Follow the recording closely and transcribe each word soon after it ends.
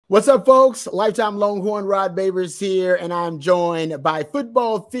What's up, folks? Lifetime Longhorn Rod Babers here, and I'm joined by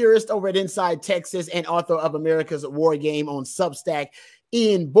football theorist over at Inside Texas and author of America's War Game on Substack,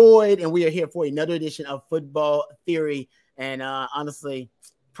 Ian Boyd, and we are here for another edition of Football Theory. And honestly,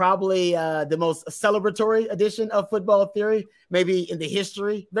 probably the most celebratory edition of Football Theory, maybe in the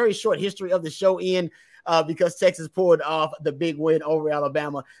history, very short history of the show, Ian, because Texas pulled off the big win over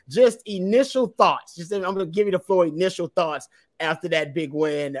Alabama. Just initial thoughts. I'm going to give you the floor. Initial thoughts after that big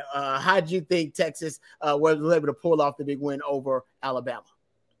win. How do you think Texas was able to pull off the big win over Alabama?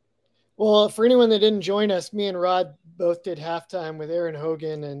 Well, for anyone that didn't join us, me and Rod both did halftime with Aaron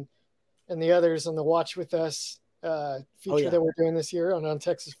Hogan and the others on the Watch With Us feature that we're doing this year on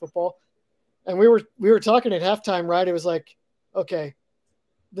Texas football. And we were talking at halftime, right? It was like, okay,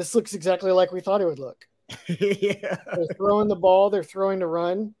 this looks exactly like we thought it would look. Yeah. They're throwing the ball. They're throwing to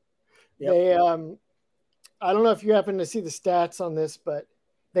run. Yep. They, I don't know if you happen to see the stats on this, but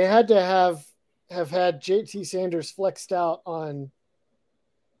they had to have had JT Sanders flexed out on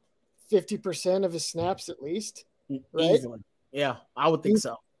 50% of his snaps at least. Right? Easily. Yeah, I would think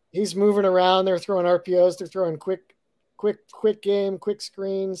so. He's moving around. They're throwing RPOs. They're throwing quick game, quick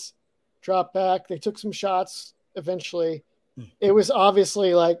screens, drop back. They took some shots eventually. It was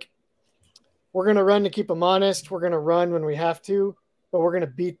obviously like, we're going to run to keep them honest. We're going to run when we have to, but we're going to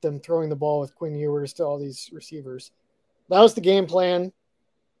beat them throwing the ball with Quinn Ewers to all these receivers. That was the game plan,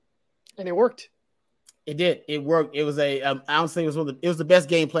 and it worked. It did. It worked. It was honestly, it was the best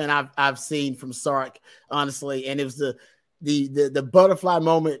game plan I've seen from Sark, honestly, and it was the butterfly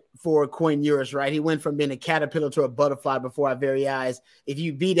moment for Quinn Ewers, right? He went from being a caterpillar to a butterfly before our very eyes. If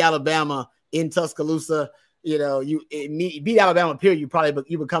you beat Alabama in Tuscaloosa, you beat Alabama, period,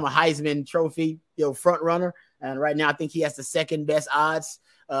 you become a Heisman Trophy, front runner. And right now, I think he has the second best odds,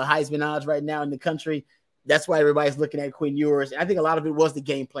 Heisman odds right now in the country. That's why everybody's looking at Quinn Ewers. And I think a lot of it was the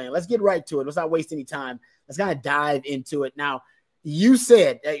game plan. Let's get right to it. Let's not waste any time. Let's kind of dive into it. Now, you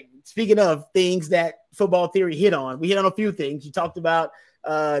said, speaking of things that Football Theory hit on, we hit on a few things. You talked about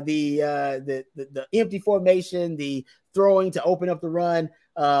the empty formation, the throwing to open up the run,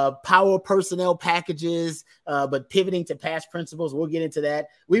 power personnel packages, but pivoting to pass principles. We'll get into that.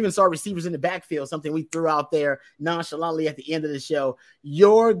 We even saw receivers in the backfield, something we threw out there nonchalantly at the end of the show.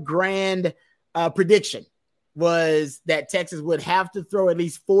 Your grand prediction was that Texas would have to throw at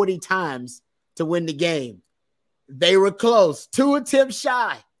least 40 times to win the game. They were close, 2 attempts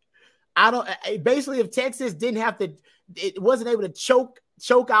shy. Basically, if Texas it wasn't able to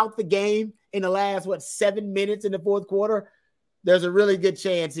choke out the game in the last 7 minutes in the fourth quarter, there's a really good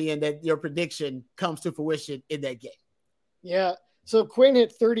chance, Ian, that your prediction comes to fruition in that game. Yeah. So Quinn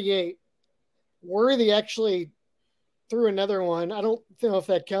hit 38. Worthy actually threw another one. I don't know if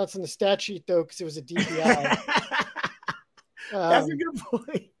that counts in the stat sheet, though, because it was a DPI. That's a good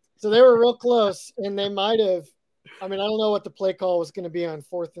point. So they were real close, and they might have – I don't know what the play call was going to be on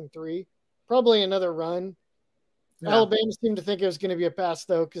 4th and 3. Probably another run. Yeah. Alabama seemed to think it was going to be a pass,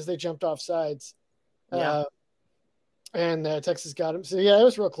 though, because they jumped off sides. Yeah. And Texas got him. So, yeah, it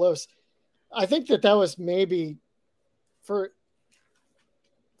was real close. I think that was maybe for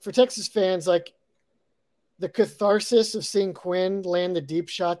Texas fans, like the catharsis of seeing Quinn land the deep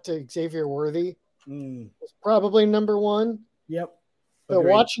shot to Xavier Worthy was probably number one. Yep. But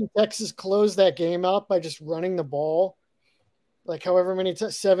watching Texas close that game out by just running the ball, like however many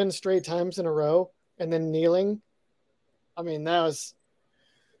 7 straight times in a row, and then kneeling,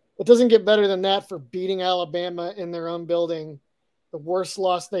 it doesn't get better than that for beating Alabama in their own building, the worst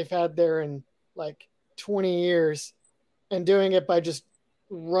loss they've had there in 20 years, and doing it by just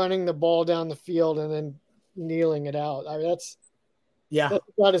running the ball down the field and then kneeling it out. That's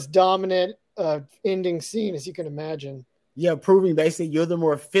about as dominant ending scene as you can imagine. Yeah, proving basically you're the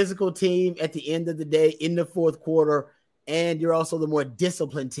more physical team at the end of the day in the fourth quarter, and you're also the more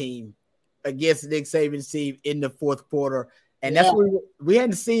disciplined team against Nick Saban's team in the fourth quarter. And that's what we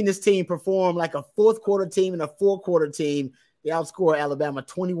hadn't seen this team perform like a fourth quarter team and a fourth quarter team. They outscored Alabama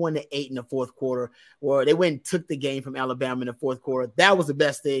 21-8 in the fourth quarter, where they went and took the game from Alabama in the fourth quarter. That was the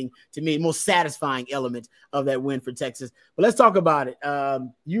best thing to me, most satisfying element of that win for Texas. But let's talk about it.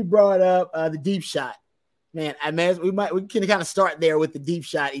 You brought up the deep shot. Man, we can kind of start there with the deep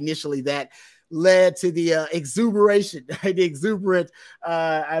shot initially that led to the exuberant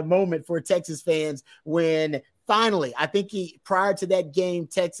moment for Texas fans when finally, I think prior to that game,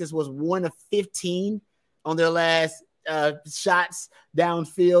 Texas was 1 of 15 on their last shots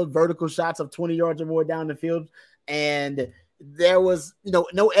downfield, vertical shots of 20 yards or more down the field. And there was,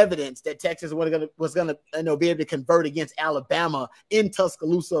 no evidence that Texas was going to be able to convert against Alabama in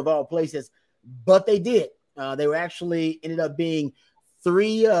Tuscaloosa of all places, but they did. They were actually ended up being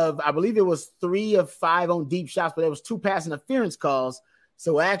I believe it was 3 of 5 on deep shots, but there was 2 pass interference calls.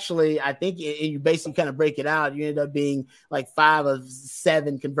 So actually, I think you basically kind of break it out. You end up being like 5 of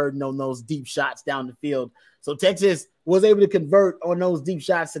 7 converting on those deep shots down the field. So Texas was able to convert on those deep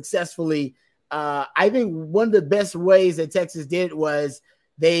shots successfully. I think one of the best ways that Texas did was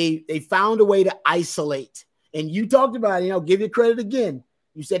they found a way to isolate. And you talked about, give you credit again.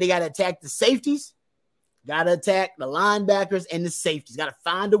 You said they got to attack the safeties, got to attack the linebackers and the safeties. Got to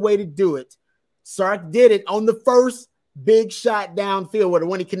find a way to do it. Sark did it on the first big shot downfield, the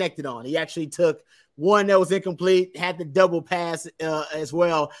one he connected on. He actually took one that was incomplete, had the double pass as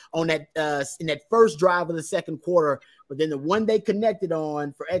well on that in that first drive of the second quarter. But then the one they connected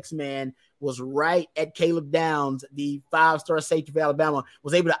on for X-Man was right at Caleb Downs, the 5-star safety of Alabama,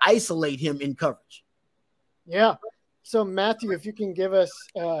 was able to isolate him in coverage. Yeah. So, Matthew, if you can give us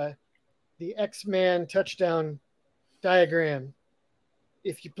the X-Man touchdown diagram,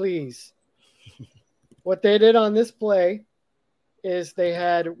 if you please. What they did on this play is they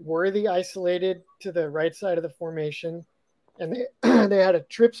had Worthy isolated to the right side of the formation, and they had a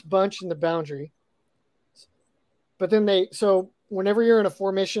trips bunch in the boundary. But then so whenever you're in a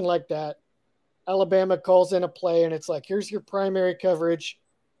formation like that, Alabama calls in a play, and it's like, here's your primary coverage.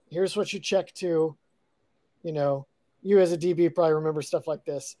 Here's what you check to. You as a DB probably remember stuff like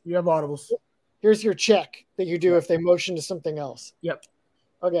this. You have audibles. Here's your check that you do if they motion to something else. Yep.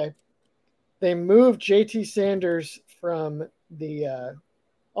 Okay. They moved JT Sanders from the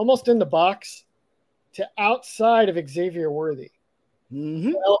almost in the box to outside of Xavier Worthy.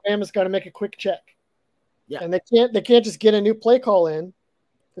 Mm-hmm. So Alabama's got to make a quick check. Yeah. And they can't just get a new play call in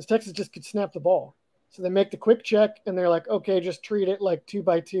because Texas just could snap the ball. So they make the quick check and they're like, okay, just treat it like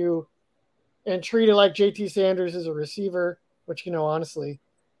 2x2 and treat it like JT Sanders is a receiver, which, honestly,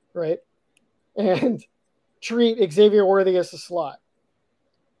 right? And treat Xavier Worthy as a slot.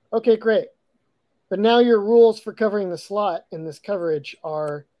 Okay, great. But now your rules for covering the slot in this coverage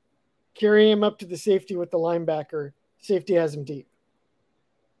are carry him up to the safety with the linebacker. Safety has him deep.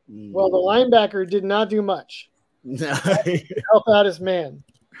 Well, the linebacker did not do much. Help out his man.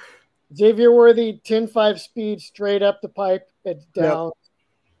 Xavier Worthy, 10-5 speed, straight up the pipe at down. Yep.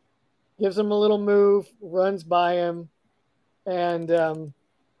 Gives him a little move, runs by him. And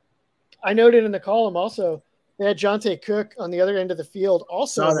I noted in the column also, they had Jonte Cook on the other end of the field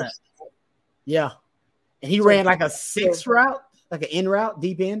also. Saw that. Yeah. And he ran like a 6 route, like an in route,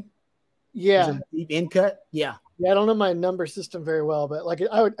 deep in. Yeah. Deep in cut. Yeah. Yeah, I don't know my number system very well, but like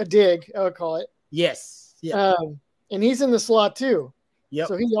a dig, I would call it. Yes. Yeah. And he's in the slot too. Yep.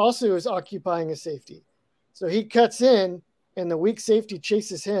 So he also is occupying a safety. So he cuts in and the weak safety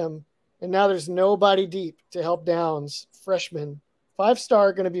chases him. And now there's nobody deep to help Downs, freshman.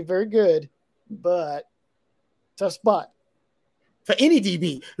 5-star, going to be very good, but tough spot. For any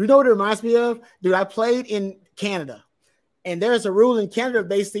DB. You know what it reminds me of? Dude, I played in Canada. And there's a rule in Canada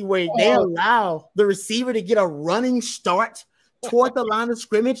basically where they allow the receiver to get a running start toward the line of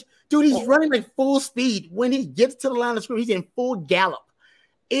scrimmage. Dude, he's running like full speed. When he gets to the line of scrimmage, he's in full gallop.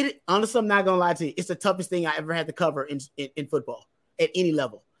 Honestly, I'm not going to lie to you. It's the toughest thing I ever had to cover in football at any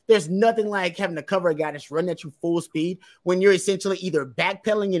level. There's nothing like having to cover a guy that's running at you full speed when you're essentially either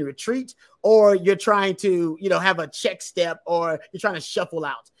backpedaling in retreat or you're trying to, have a check step or you're trying to shuffle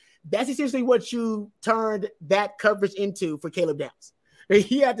out. That's essentially what you turned that coverage into for Caleb Downs.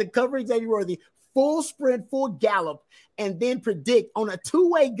 He had to cover Xavier Worthy, full sprint, full gallop, and then predict on a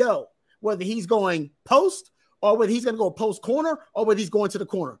 2-way go whether he's going post or whether he's going to go post corner or whether he's going to the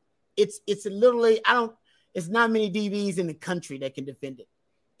corner. It's literally, it's not many DBs in the country that can defend it.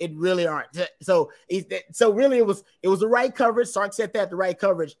 It really aren't. So really it was the right coverage. Sark said that, the right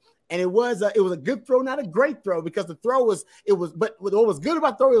coverage. And it was a good throw, not a great throw, because the throw but what was good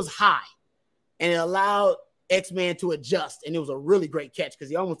about the throw, it was high. And it allowed X-Man to adjust. And it was a really great catch because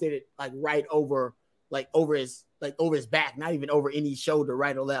he almost did it like right over his back, not even over any shoulder,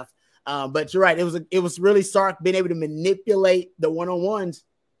 right or left. But you're right. It was really Sark being able to manipulate the one-on-ones,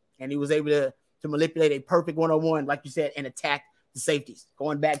 and he was able to manipulate a perfect one-on-one, like you said, and attack the safeties.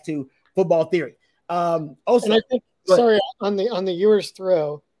 Going back to football theory. Also, and I think, sorry, on the Ewers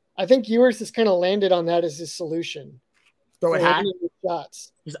throw, I think Ewers has kind of landed on that as his solution. Throw it high.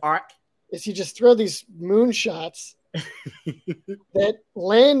 Shots. His arc is he just throw these moon shots that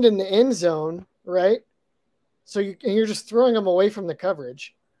land in the end zone, right? So you're just throwing them away from the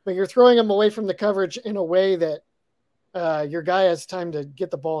coverage, but you're throwing them away from the coverage in a way that your guy has time to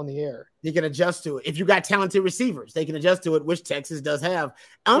get the ball in the air. They can adjust to it. If you got talented receivers, they can adjust to it, which Texas does have.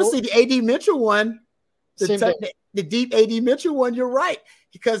 Honestly, the A.D. Mitchell one, the the deep AD Mitchell one, you're right.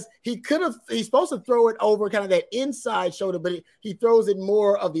 Because he's supposed to throw it over kind of that inside shoulder, but he throws it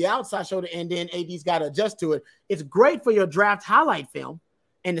more of the outside shoulder, and then AD's got to adjust to it. It's great for your draft highlight film,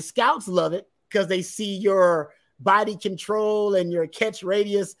 and the scouts love it because they see your body control and your catch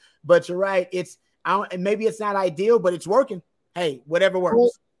radius. But you're right. Maybe it's not ideal, but it's working. Hey, whatever works.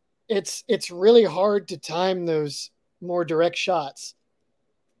 Well, it's really hard to time those more direct shots.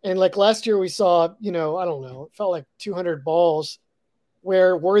 And like last year we saw, I don't know, it felt like 200 balls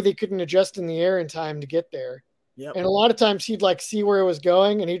where Worthy couldn't adjust in the air in time to get there. Yep. And a lot of times he'd like see where it was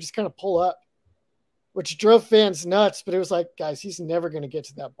going and he'd just kind of pull up, which drove fans nuts. But it was like, guys, he's never going to get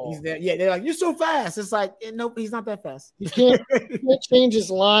to that ball. Yeah, they're like, you're so fast. It's like, nope, he's not that fast. You can't change his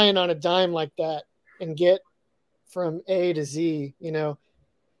line on a dime like that and get from A to Z,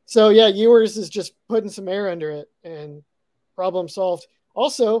 So, yeah, Ewers is just putting some air under it and problem solved.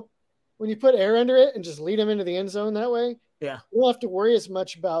 Also, when you put air under it and just lead him into the end zone that way, yeah, you don't have to worry as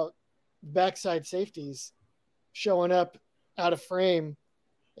much about backside safeties showing up out of frame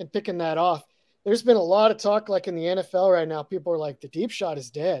and picking that off. There's been a lot of talk, like in the NFL right now, people are like, the deep shot is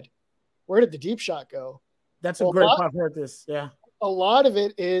dead. Where did the deep shot go? That's a great part. I've heard this, yeah. A lot of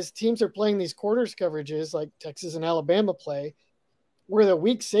it is teams are playing these quarters coverages like Texas and Alabama play, where the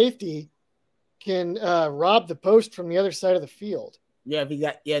weak safety can rob the post from the other side of the field. Yeah,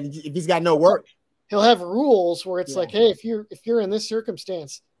 if he's got no work. He'll have rules where it's like, hey, if you're in this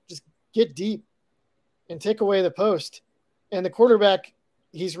circumstance, just get deep and take away the post. And the quarterback,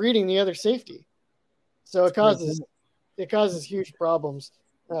 he's reading the other safety. So it causes huge problems.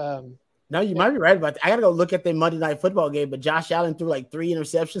 No, you might be right about that. I got to go look at the Monday Night Football game, but Josh Allen threw like 3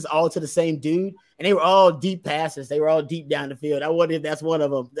 interceptions all to the same dude, and they were all deep passes. They were all deep down the field. I wonder if that's one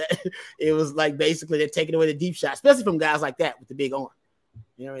of them. It was like basically they're taking away the deep shot, especially from guys like that with the big arm.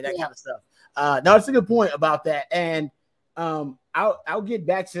 That kind of stuff. No, it's a good point about that. And I'll get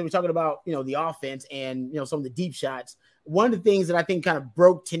back to we're talking about, the offense and, some of the deep shots. One of the things that I think kind of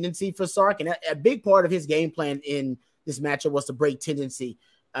broke tendency for Sark, and a big part of his game plan in this matchup was to break tendency.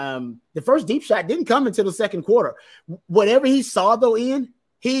 The first deep shot didn't come until the second quarter. Whatever he saw though, Ian,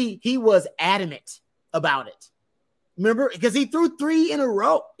 he was adamant about it. Remember, because he threw 3 in a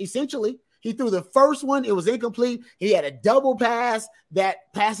row, essentially. He threw the first one. It was incomplete. He had a double pass,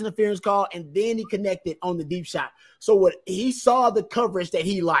 that pass interference call, and then he connected on the deep shot. So what he saw the coverage that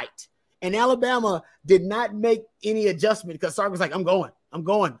he liked, and Alabama did not make any adjustment because Sark was like, I'm going.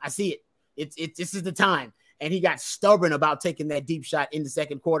 I see it. This is the time. And he got stubborn about taking that deep shot in the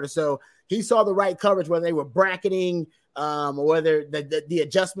second quarter. So he saw the right coverage, whether they were bracketing or whether the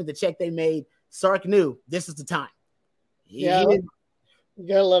adjustment, the check they made. Sark knew this is the time. You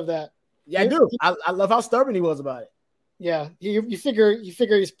gotta love that. Yeah, I do. I love how stubborn he was about it. Yeah, you figure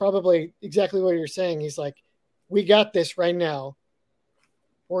he's probably exactly what you're saying. He's like, we got this right now.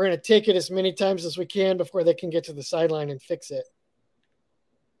 We're going to take it as many times as we can before they can get to the sideline and fix it.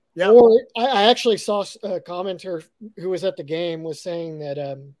 Yeah. Or I actually saw a commenter who was at the game was saying that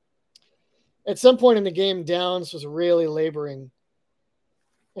at some point in the game, Downs was really laboring.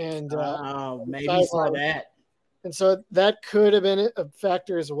 And maybe saw that. And so that could have been a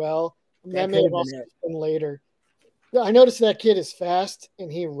factor as well. That may have also been later. I noticed that kid is fast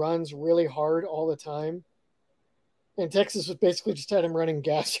and he runs really hard all the time. And Texas was basically just had him running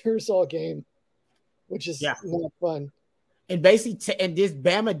gassers all game, which is not fun. And basically, and this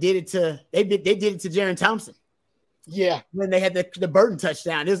Bama did it to they did it to Jaron Thompson. Yeah, when they had the Burton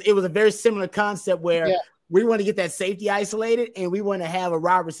touchdown, it was a very similar concept where we want to get that safety isolated and we want to have a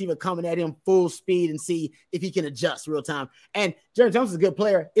wide receiver coming at him full speed and see if he can adjust real time. And Jaron Thompson's a good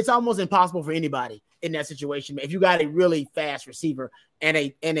player. It's almost impossible for anybody in that situation if you got a really fast receiver and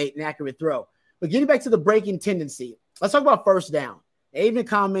an accurate throw. But getting back to the breaking tendency, let's talk about first down. They even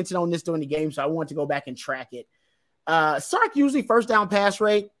commented on this during the game, so I want to go back and track it. Sark usually first down pass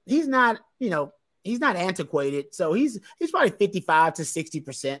rate. He's not antiquated. So he's probably 55 to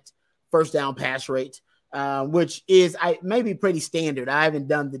 60% first down pass rate, which is maybe pretty standard. I haven't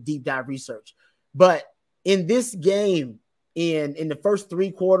done the deep dive research, but in this game, in the first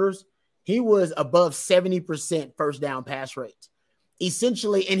 3 quarters, he was above 70% first down pass rate.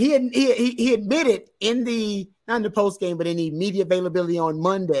 Essentially, and he admitted not in the post game, but in the media availability on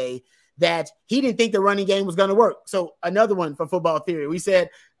Monday that he didn't think the running game was going to work. So another one for Football Theory. We said,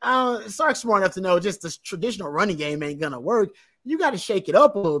 Sark's smart enough to know just the traditional running game ain't going to work. You got to shake it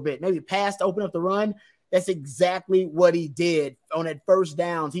up a little bit. Maybe pass to open up the run. That's exactly what he did on that first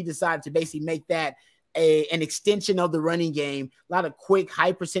downs. He decided to basically make that an extension of the running game. A lot of quick,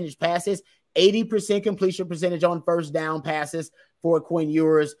 high percentage passes, 80% completion percentage on first down passes for Quinn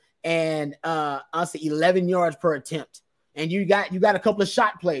Ewers. and honestly 11 yards per attempt. And you got a couple of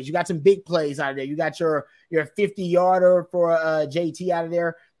shot plays. You got some big plays out of there. You got your 50-yarder for JT out of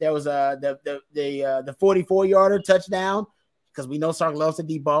there. There was the 44-yarder touchdown, because we know Sark loves the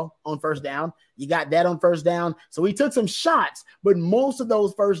deep ball on first down. You got that on first down. So he took some shots, but most of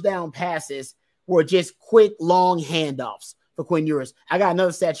those first down passes were just quick, long handoffs for Quinn Ewers. I got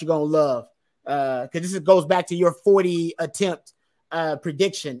another stat you're going to love, because this goes back to your 40 attempt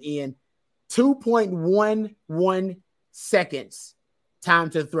prediction. In 2.11 seconds time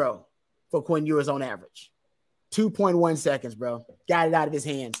to throw for Quinn Ewers on average. 2.1 seconds, bro. Got it out of his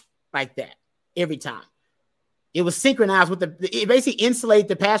hands like that every time. It was synchronized with it basically insulated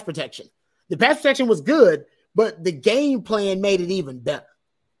the pass protection. The pass protection was good, but the game plan made it even better.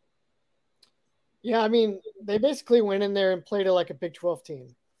 Yeah, I mean, they basically went in there and played it like a Big 12 team.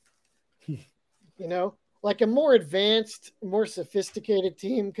 Like a more advanced, more sophisticated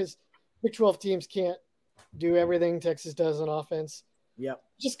team, because Big 12 teams can't do everything Texas does on offense. Yep.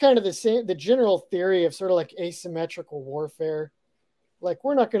 Just kind of the general theory of sort of like asymmetrical warfare. Like,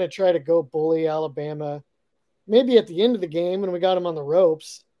 we're not going to try to go bully Alabama. Maybe at the end of the game when we got them on the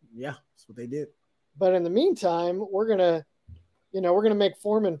ropes. Yeah, that's what they did. But in the meantime, we're going to make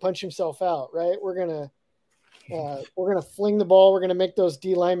Foreman punch himself out, right? We're going to fling the ball. We're going to make those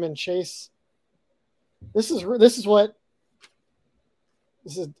D linemen chase. This is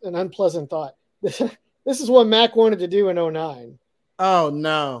an unpleasant thought. This is what Mac wanted to do in 2009. Oh,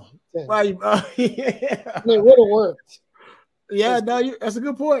 no. Why? Yeah. It would have worked. Yeah, no, that's a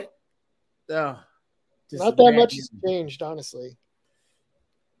good point. Oh, not that much has changed, honestly.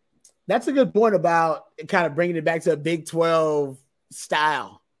 That's a good point about kind of bringing it back to a Big 12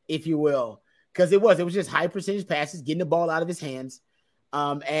 style, if you will, because it was just high percentage passes, getting the ball out of his hands.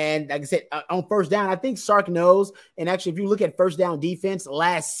 And like I said, on first down, I think Sark knows. And actually, if you look at first down defense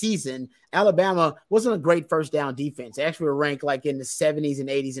last season, Alabama wasn't a great first down defense. They actually were ranked like in the 70s and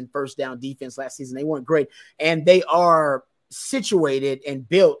 80s in first down defense last season. They weren't great. And they are situated and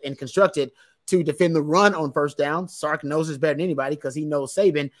built and constructed to defend the run on first down. Sark knows this better than anybody because he knows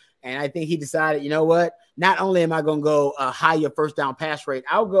Saban. And I think he decided, you know what? Not only am I going to go a higher first down pass rate,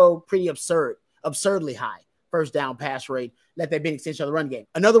 I'll go pretty absurdly high first down pass rate. Let that be an extension of the run game.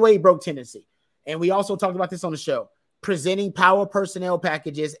 Another way he broke tendency. And we also talked about this on the show, presenting power personnel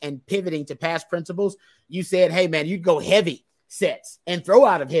packages and pivoting to pass principles. You said, hey, man, you'd go heavy sets and throw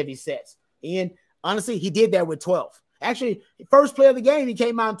out of heavy sets. And honestly, he did that with 12. Actually, first play of the game, he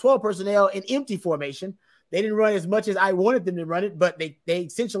came out in 12 personnel in empty formation. They didn't run as much as I wanted them to run it, but they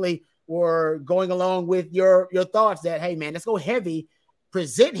essentially were going along with your thoughts that, hey, man, let's go heavy,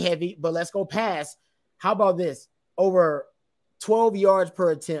 present heavy, but let's go pass. How about this? Over 12 yards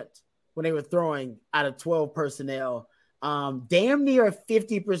per attempt when they were throwing out of 12 personnel, damn near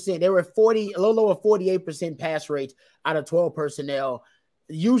 50%. They were a little over 48% pass rates out of 12 personnel.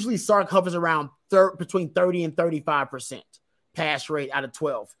 Usually Sark hovers around between 30 and 35% pass rate out of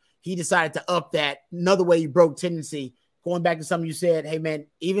 12. He decided to up that. Another way he broke tendency, going back to something you said, hey, man,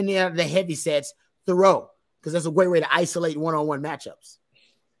 even in the heavy sets, throw, because that's a great way to isolate one-on-one matchups.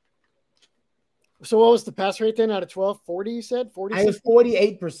 So what was the pass rate then out of 12? 40, you said? 40? I was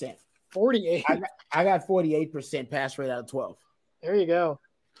 48%. 48. I got 48% pass rate out of 12. There you go.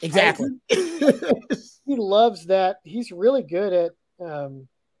 Exactly. He loves that. He's really good at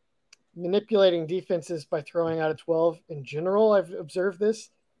manipulating defenses by throwing out of 12 in general. I've observed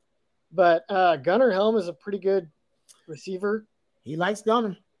this. But Gunnar Helm is a pretty good receiver. He likes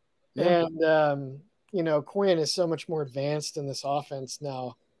Gunnar. Yeah. And, Quinn is so much more advanced in this offense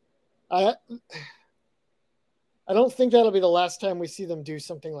now. I don't think that'll be the last time we see them do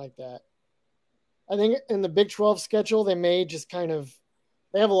something like that. I think in the Big 12 schedule, they may just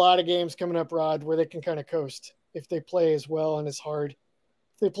they have a lot of games coming up, Rod, where they can kind of coast if they play as well and as hard.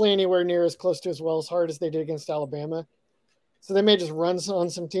 If they play anywhere near as close to as well as hard as they did against Alabama. So they may just run on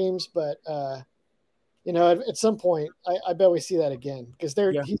some teams, but at some point, I bet we see that again because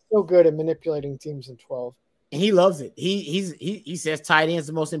he's so good at manipulating teams in 12. And he loves it. He says tight end is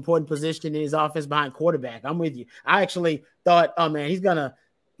the most important position in his offense behind quarterback. I'm with you. I actually thought, oh man, he's gonna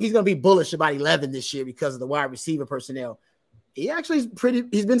be bullish about 11 this year because of the wide receiver personnel. He actually is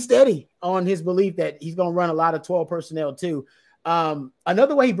he's been steady on his belief that he's gonna run a lot of 12 personnel too.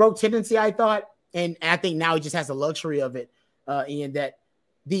 Another way he broke tendency, I thought, and I think now he just has the luxury of it, in that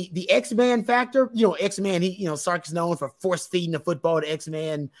the X-Man factor, X-Man, Sark is known for force feeding the football to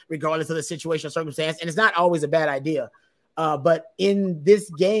X-Man, regardless of the situation or circumstance. And it's not always a bad idea. But in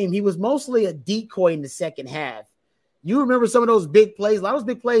this game, he was mostly a decoy in the second half. You remember some of those big plays, a lot of those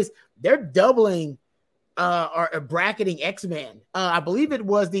big plays, they're doubling or bracketing X-Man. I believe it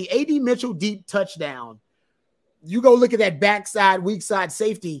was the A.D. Mitchell deep touchdown. You go look at that backside, weak side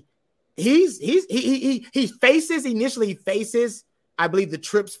safety. He initially faces, I believe, the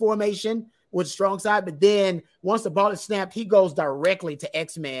trips formation with strong side, but then once the ball is snapped, he goes directly to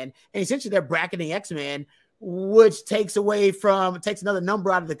X-Man, and essentially they're bracketing X-Man, which takes another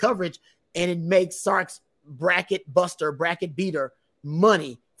number out of the coverage, and it makes Sark's bracket beater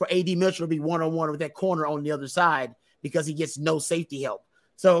money for A.D. Mitchell to be one-on-one with that corner on the other side because he gets no safety help.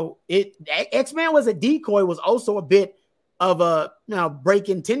 So X-Man was a decoy, was also a bit of a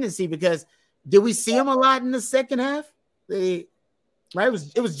break-in tendency because did we see him a lot in the second half? Right,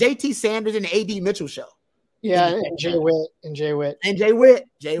 it was JT Sanders and the A.D. Mitchell show. Yeah, and Jay Witt.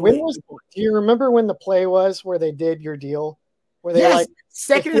 Do you remember when the play was where they did your deal? Where they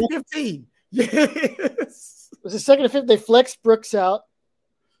second and 15. Yes. Was it second and 15? They flexed Brooks out.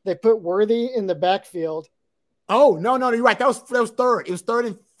 They put Worthy in the backfield. Oh, no, you're right. That was third. It was 3rd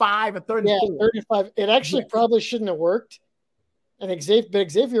and 5 or 3rd and 4. 3rd and 5. It actually probably shouldn't have worked. And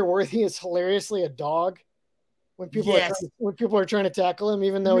Xavier Worthy is hilariously a dog when people are trying to tackle him,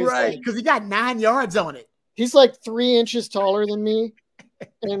 even though he's right, because he got 9 yards on it. He's like 3 inches taller than me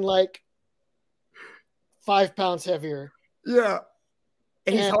and like 5 pounds heavier. Yeah.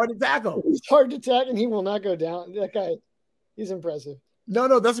 And he's hard to tackle. He's hard to tackle, and he will not go down. That guy, he's impressive.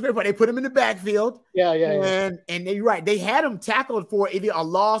 No, that's a great point. They put him in the backfield. Yeah. And you're right. They had him tackled for either a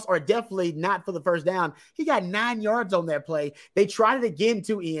loss or definitely not for the first down. He got 9 yards on that play. They tried it again,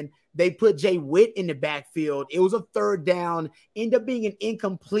 Ian. They put Jay Witt in the backfield. It was a 3rd down, ended up being an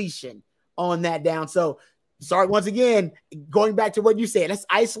incompletion on that down. So, sorry, once again, going back to what you said, let's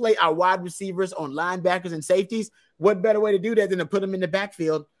isolate our wide receivers on linebackers and safeties. What better way to do that than to put them in the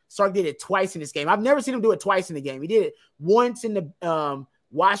backfield? Sark did it twice in this game. I've never seen him do it twice in the game. He did it once in the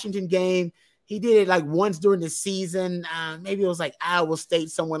Washington game. He did it like once during the season. Maybe it was like Iowa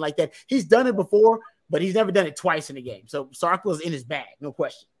State, someone like that. He's done it before, but he's never done it twice in the game. So Sark was in his bag, no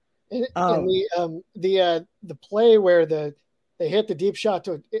question. And the play where they hit the deep shot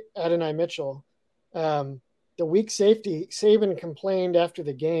to Adonai Mitchell, the weak safety, Saban complained after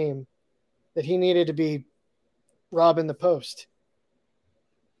the game that he needed to be robbing the post.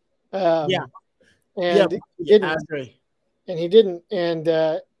 He didn't. I agree. And he didn't. And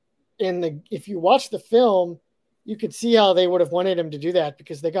if you watch the film, you could see how they would have wanted him to do that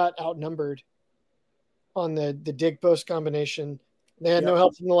because they got outnumbered on the dig post combination. They had no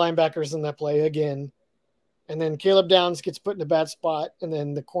help from the linebackers in that play again. And then Caleb Downs gets put in a bad spot, and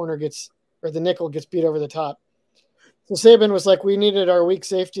then the nickel gets beat over the top. So Saban was like, we needed our weak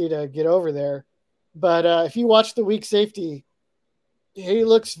safety to get over there. But if you watch the weak safety, he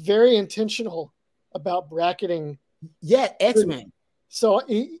looks very intentional about bracketing. Yeah, X-Men. So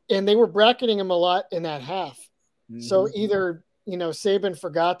they were bracketing him a lot in that half. Mm-hmm. So either, Saban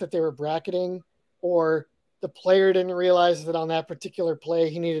forgot that they were bracketing, or the player didn't realize that on that particular play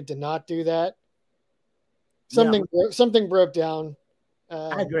he needed to not do that. Something broke down.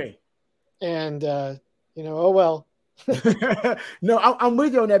 I agree. And oh well. No, I'm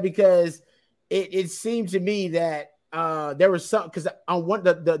with you on that because it seemed to me that there was some, because on one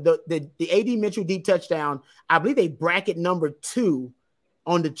the A.D. Mitchell deep touchdown, I believe they bracket number 2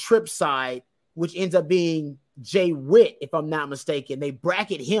 on the trip side, which ends up being Jay Witt, if I'm not mistaken. They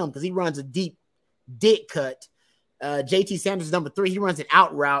bracket him because he runs a deep dig cut. JT Sanders is number 3. He runs an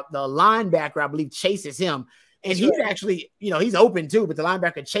out route. The linebacker, I believe, chases him. And he's actually, he's open too, but the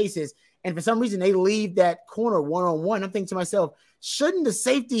linebacker chases. And for some reason, they leave that corner one-on-one. I'm thinking to myself, shouldn't the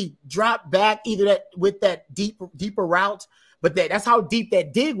safety drop back with that deeper route? But that's how deep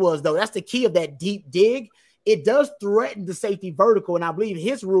that dig was, though. That's the key of that deep dig. It does threaten the safety vertical. And I believe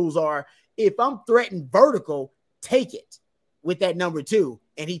his rules are, if I'm threatened vertical, take it with that number 2.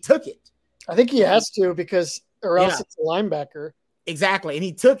 And he took it. I think he has to, or else it's a linebacker. Exactly. And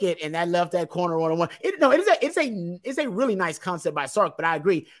he took it, and that left that corner one-on-one. It's a really nice concept by Sark, but I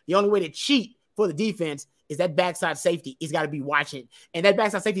agree. The only way to cheat for the defense is that backside safety. He's got to be watching. And that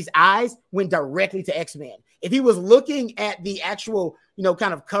backside safety's eyes went directly to X-Man. If he was looking at the actual,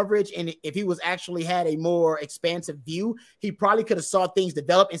 kind of coverage, and if he was actually had a more expansive view, he probably could have saw things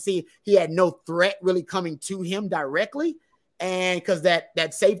develop and see he had no threat really coming to him directly. And because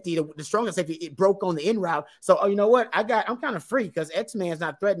that safety, the strongest safety, it broke on the in route. So, you know what? I'm kind of free because X-Man's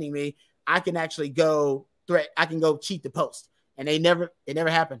not threatening me. I can actually go cheat the post. And it never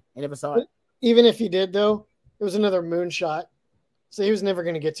happened. They never saw it. Even if he did, though, it was another moonshot. So he was never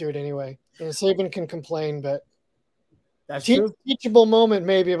going to get to it anyway. And Saban can complain, but that's true. Teachable moment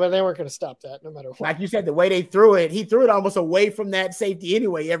maybe, but they weren't going to stop that no matter what. Like you said, the way they threw it, he threw it almost away from that safety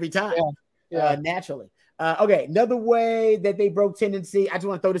anyway every time. Yeah. Naturally. Okay, another way that they broke tendency. I just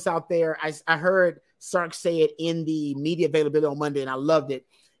want to throw this out there. I heard Sark say it in the media availability on Monday, and I loved it.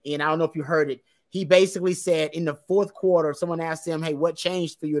 And I don't know if you heard it. He basically said in the fourth quarter, someone asked him, hey, what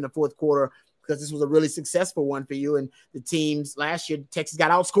changed for you in the fourth quarter? Because this was a really successful one for you. And the teams last year, Texas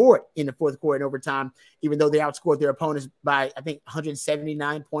got outscored in the fourth quarter in overtime, even though they outscored their opponents by, I think,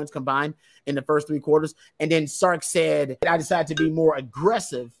 179 points combined in the first three quarters. And then Sark said, I decided to be more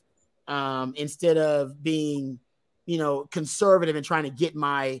aggressive instead of being, conservative and trying to get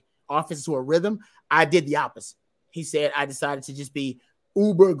my offense to a rhythm. I did the opposite. He said, I decided to just be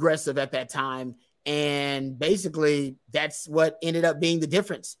uber aggressive at that time. And basically that's what ended up being the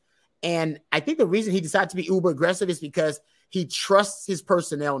difference. And I think the reason he decided to be uber aggressive is because he trusts his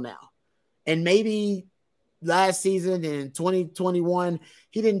personnel now. And maybe last season in 2021,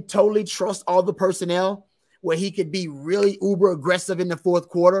 he didn't totally trust all the personnel where he could be really uber aggressive in the fourth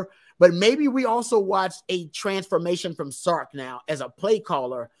quarter. But maybe we also watched a transformation from Sark now as a play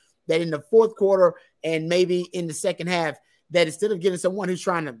caller, that in the fourth quarter and maybe in the second half, that instead of getting someone who's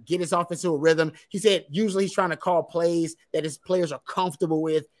trying to get his offense to a rhythm, he said usually he's trying to call plays that his players are comfortable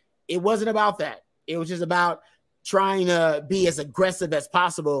with. It wasn't about that. It was just about trying to be as aggressive as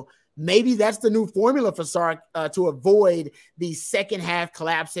possible. Maybe that's the new formula for Sark to avoid the second half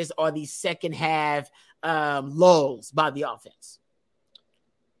collapses or the second half lulls by the offense.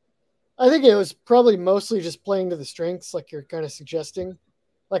 I think it was probably mostly just playing to the strengths, like you're kind of suggesting.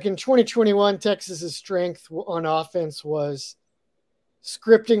 Like in 2021, Texas's strength on offense was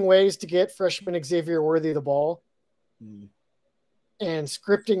scripting ways to get freshman Xavier Worthy the ball and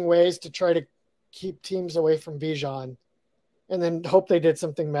scripting ways to try to keep teams away from Bijan and then hope they did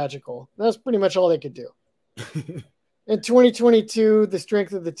something magical. That's pretty much all they could do. In 2022, the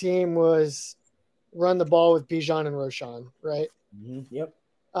strength of the team was run the ball with Bijan and Roschon, right? Mm-hmm. Yep.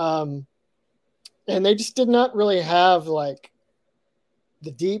 And they just did not really have like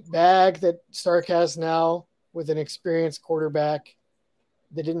the deep bag that Sark has now with an experienced quarterback.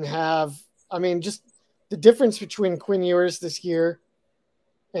 They didn't have, just the difference between Quinn Ewers this year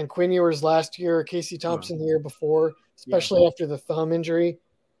and Quinn Ewers last year, or Casey Thompson the year before, especially after the thumb injury,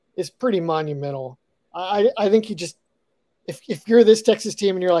 is pretty monumental. I think you just, if you're this Texas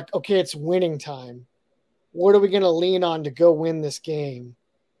team and you're like, okay, it's winning time, what are we going to lean on to go win this game?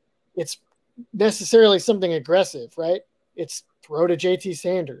 It's necessarily something aggressive, right? It's throw to JT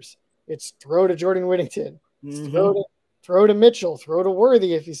Sanders. It's throw to Jordan Whittington. Mm-hmm. Throw to Mitchell. Throw to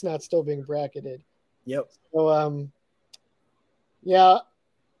Worthy if he's not still being bracketed. Yep. So, yeah,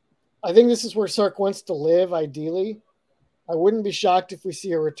 I think this is where Sark wants to live, ideally. I wouldn't be shocked if we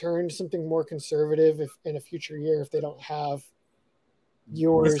see a return to something more conservative in a future year if they don't have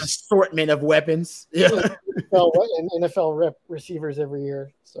yours. This assortment of weapons. Yeah. NFL rep receivers every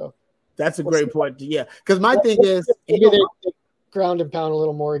year. So that's a great point. Yeah. Because my thing is, maybe they ground and pound a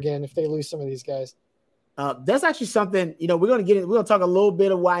little more again if they lose some of these guys. That's actually something, we're going to talk a little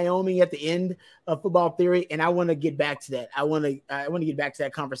bit of Wyoming at the end of Football Theory. And I want to get back to that. I want to get back to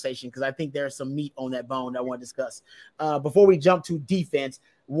that conversation because I think there's some meat on that bone that I want to discuss. Before we jump to defense,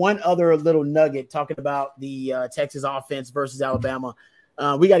 one other little nugget talking about the Texas offense versus Alabama.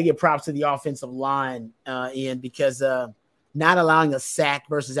 We got to give props to the offensive line, Ian, because not allowing a sack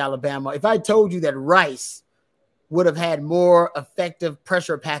versus Alabama. If I told you that Rice would have had more effective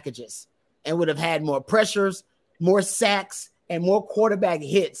pressure packages and would have had more pressures, more sacks, and more quarterback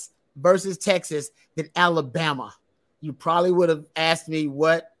hits versus Texas than Alabama, you probably would have asked me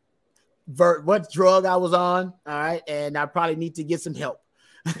what drug I was on, all right? And I probably need to get some help.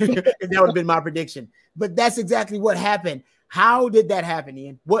 That would have been my prediction. But that's exactly what happened. How did that happen,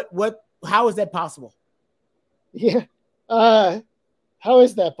 Ian? How is that possible? Yeah. How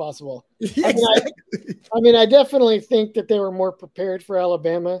is that possible? Exactly. I definitely think that they were more prepared for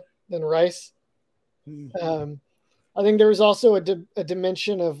Alabama than Rice. I think there was also a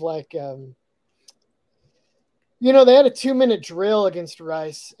dimension of like, they had a 2-minute drill against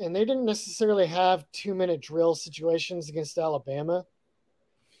Rice, and they didn't necessarily have 2-minute drill situations against Alabama.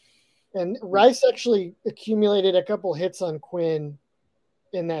 And Rice actually accumulated a couple hits on Quinn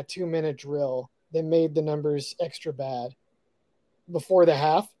in that 2-minute drill that made the numbers extra bad before the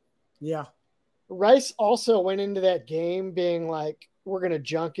half. Yeah. Rice also went into that game being like, we're going to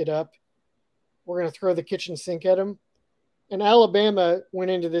junk it up. We're going to throw the kitchen sink at them. And Alabama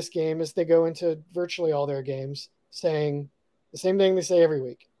went into this game, as they go into virtually all their games, saying the same thing they say every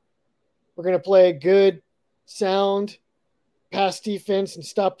week. We're going to play good, sound pass defense and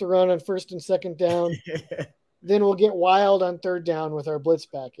stop the run on first and second down. Then we'll get wild on third down with our blitz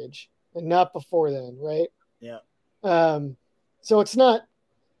package, and not before then, right? Yeah. So it's not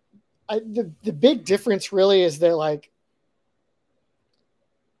the big difference really is that, like,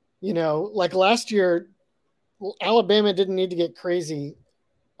 like last year, Alabama didn't need to get crazy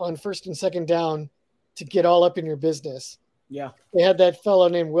on first and second down to get all up in your business. Yeah. They had that fellow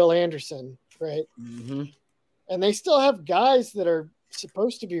named Will Anderson, right? Mm-hmm. And they still have guys that are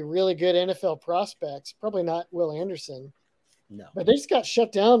supposed to be really good NFL prospects. Probably not Will Anderson. No. But they just got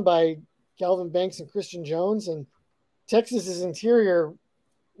shut down by Calvin Banks and Christian Jones, and Texas's interior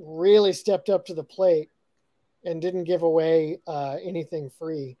really stepped up to the plate and didn't give away anything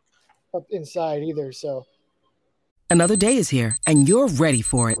free up inside either. So Another day is here, and you're ready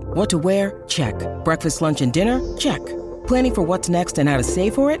for it. What to wear? Check. Breakfast, lunch, and dinner? Check. Planning for what's next and how to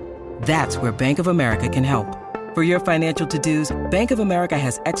save for it? That's where Bank of America can help. For your financial to-dos, Bank of America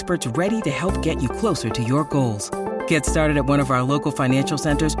has experts ready to help get you closer to your goals. Get started at one of our local financial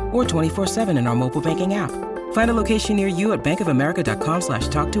centers or 24/7 in our mobile banking app. Find a location near you at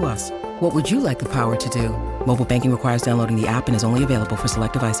bankofamerica.com/talktous. What would you like the power to do? Mobile banking requires downloading the app and is only available for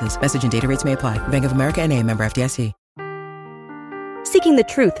select devices. Message and data rates may apply. Bank of America NA, member FDIC. Seeking the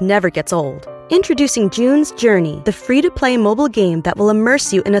truth never gets old. Introducing June's Journey, the free-to-play mobile game that will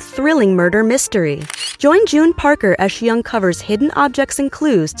immerse you in a thrilling murder mystery. Join June Parker as she uncovers hidden objects and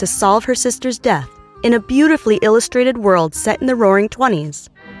clues to solve her sister's death in a beautifully illustrated world set in the Roaring '20s.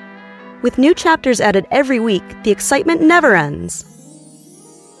 With new chapters added every week, the excitement never ends.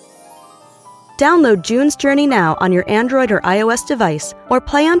 Download June's Journey now on your Android or iOS device, or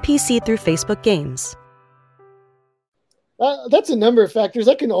play on PC through Facebook Games. That's a number of factors.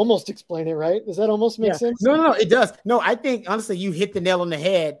 I can almost explain it, right? Does that almost make sense? No, it does. No, I think, honestly, you hit the nail on the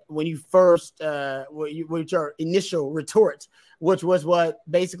head when you first, with your initial retort, which was what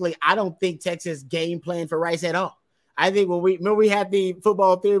basically I don't think Texas game plan for Rice at all. I think when we had the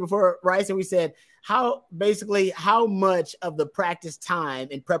football theory before Rice, and we said how much of the practice time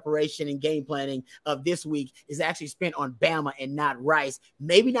and preparation and game planning of this week is actually spent on Bama and not Rice.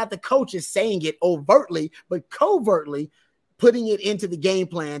 Maybe not the coaches saying it overtly, but covertly putting it into the game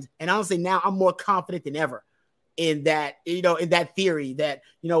plans. And honestly, now I'm more confident than ever in that, in that theory that,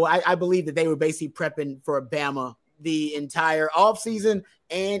 I believe that they were basically prepping for Bama the entire offseason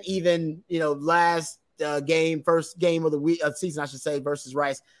and even, last first game of the week of season, I should say, versus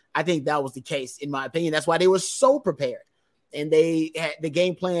Rice. I think that was the case, in my opinion. That's why they were so prepared. And the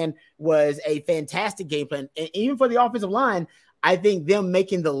game plan was a fantastic game plan. And even for the offensive line, I think them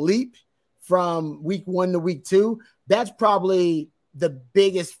making the leap from week 1 to week 2, that's probably the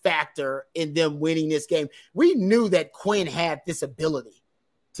biggest factor in them winning this game. We knew that Quinn had this ability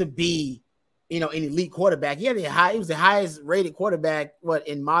to be, an elite quarterback. He was the highest rated quarterback,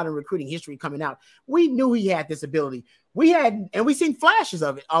 in modern recruiting history coming out. We knew he had this ability. We seen flashes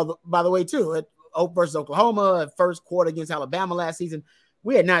of it, by the way, too, at versus Oklahoma, first quarter against Alabama last season.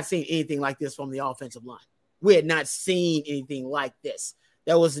 We had not seen anything like this from the offensive line. We had not seen anything like this.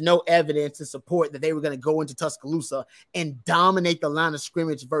 There was no evidence to support that they were going to go into Tuscaloosa and dominate the line of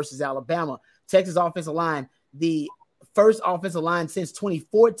scrimmage versus Alabama. Texas offensive line, the first offensive line since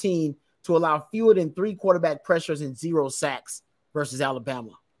 2014 to allow fewer than 3 quarterback pressures and 0 sacks versus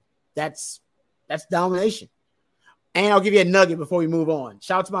Alabama. That's domination. And I'll give you a nugget before we move on.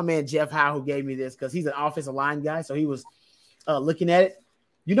 Shout out to my man Jeff Howe who gave me this because he's an offensive line guy, so he was looking at it.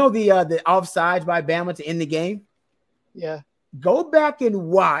 The offsides by Bama to end the game? Yeah. Go back and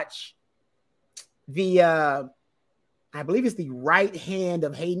watch I believe it's the right hand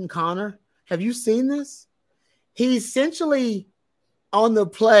of Hayden Conner. Have you seen this? He essentially, on the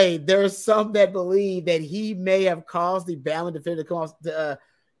play, there's some that believe that he may have caused the Bama defender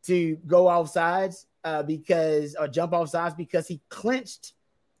to go offsides or jump offsides because he clenched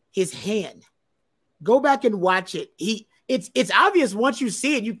his hand. Go back and watch it. It's obvious once you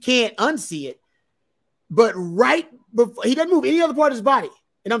see it, you can't unsee it. But right before, he doesn't move any other part of his body.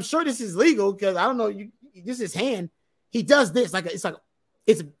 And I'm sure this is legal because I don't know, this is his hand. He does this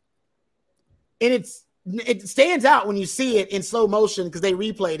it stands out when you see it in slow motion because they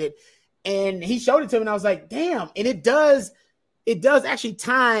replayed it. And he showed it to him and I was like, damn. And it does actually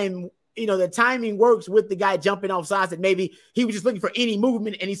time, the timing works with the guy jumping off sides that maybe he was just looking for any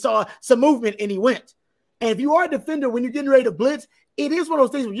movement and he saw some movement and he went. And if you are a defender, when you're getting ready to blitz, it is one of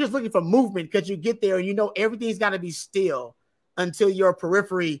those things where you're just looking for movement because you get there and everything's got to be still until your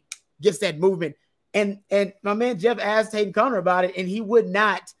periphery gets that movement. And my man Jeff asked Hayden Conner about it, and he would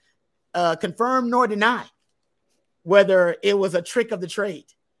not confirm nor deny whether it was a trick of the trade.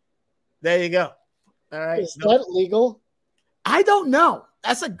 There you go. All right. Is that legal? I don't know.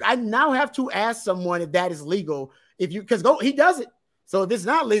 I now have to ask someone if that is legal. Because he does it. So if it's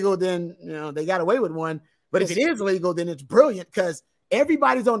not legal, then they got away with one. But if it is legal, then it's brilliant because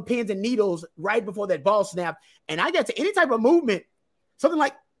everybody's on pins and needles right before that ball snap. And I got to any type of movement, something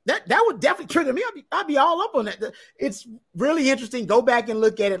like that would definitely trigger me. I'd be all up on that. It's really interesting. Go back and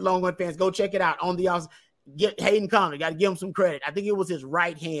look at it, Longhorn fans. Go check it out on the offense. Get Hayden Conner. Got to give him some credit. I think it was his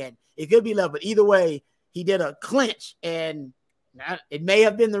right hand. It could be left, but either way, he did a clinch, and it may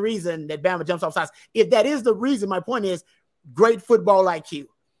have been the reason that Bama jumps off sides. If that is the reason, my point is great football IQ.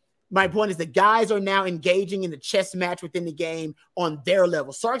 My point is the guys are now engaging in the chess match within the game on their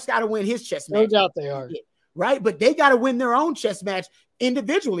level. Sark's got to win his chess match. No doubt they are. Right? But they got to win their own chess match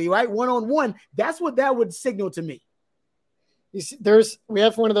individually, right? One-on-one. That's what that would signal to me. You see, we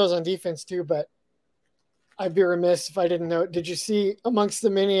have one of those on defense too, but I'd be remiss if I didn't know. Did you see amongst the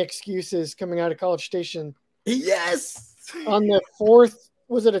many excuses coming out of College Station? Yes. On the fourth,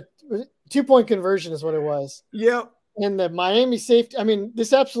 was it a 2-point conversion is what it was. Yep. And the Miami safety, I mean,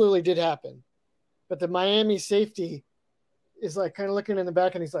 this absolutely did happen, but the Miami safety is like kind of looking in the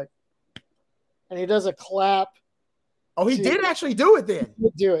back and he's like, and he does a clap. Oh, he did actually do it then. He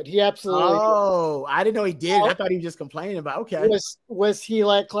did do it. He absolutely did. I didn't know he did. I thought he was just complaining about, okay. Was he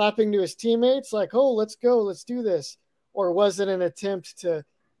like clapping to his teammates like, oh, let's go, let's do this? Or was it an attempt to,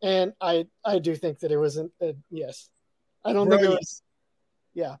 and I do think that it wasn't, yes. I don't think it was,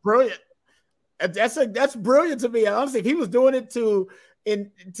 yeah. Brilliant. That's brilliant to me. Honestly, if he was doing it to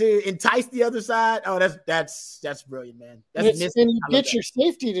entice the other side, that's brilliant, man. And you get your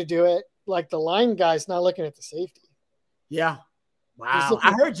safety to do it, like the line guy's not looking at the safety. Yeah. Wow.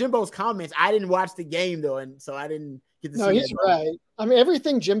 I heard Jimbo's comments. I didn't watch the game though, and so I didn't get to see. No, he's right. I mean,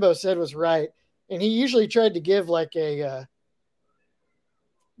 everything Jimbo said was right, and he usually tried to give like a.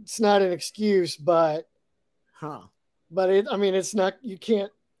 It's not an excuse, but. But it's not. You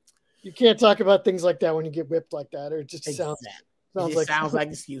can't talk about things like that when you get whipped like that, or it just sounds like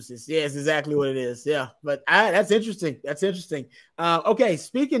excuses. Yeah, it's exactly what it is. Yeah, but that's interesting. That's interesting. Okay,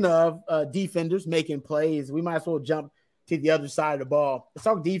 speaking of defenders making plays, we might as well jump to the other side of the ball. Let's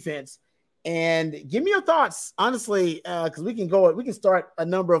talk defense, and give me your thoughts, honestly, because we can start a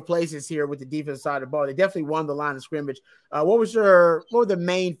number of places here with the defense side of the ball. They definitely won the line of scrimmage. What were the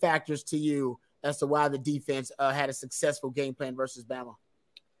main factors to you as to why the defense had a successful game plan versus Bama?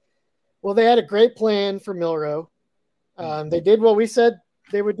 Well, they had a great plan for Milroe. They did what we said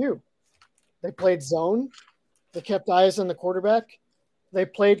they would do. They played zone. They kept eyes on the quarterback. They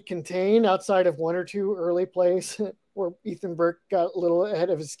played contain outside of one or two early plays where Ethan Burke got a little ahead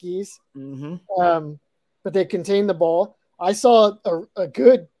of his skis. Mm-hmm. But they contained the ball. I saw a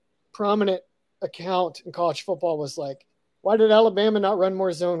good, prominent account in college football was like, why did Alabama not run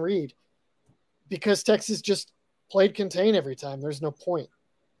more zone read? Because Texas just played contain every time. There's no point.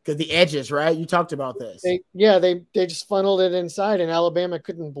 Because the edges, right? You talked about this. They just funneled it inside, and Alabama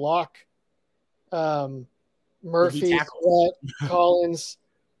couldn't block Murphy, Sweat, Collins.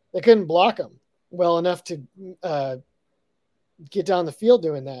 They couldn't block them well enough to get down the field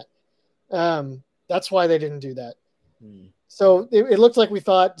doing that. That's why they didn't do that. So it looked like we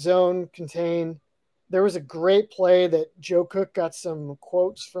thought zone, contain. There was a great play that Joe Cook got some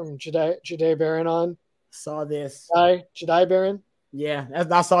quotes from Jahdae Barron on. Saw this. Jahdae Barron. Yeah,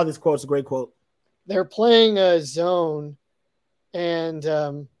 I saw this quote. It's a great quote. They're playing a zone, and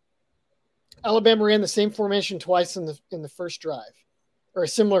Alabama ran the same formation twice in the first drive, or a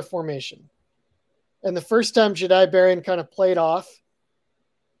similar formation. And the first time Jahdae Barron kind of played off,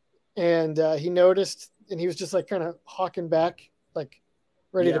 and he noticed, and he was just like kind of hawking back, like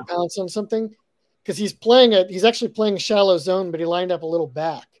ready to pounce on something, because he's actually playing a shallow zone, but he lined up a little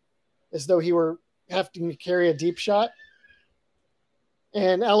back, as though he were having to carry a deep shot.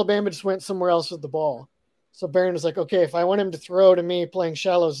 And Alabama just went somewhere else with the ball. So Barron was like, okay, if I want him to throw to me playing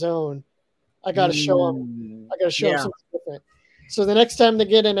shallow zone, I got to show him. I got to show him something different. So the next time they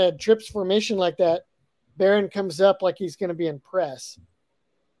get in a trips formation like that, Barron comes up like he's going to be in press.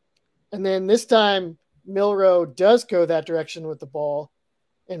 And then this time, Milroe does go that direction with the ball,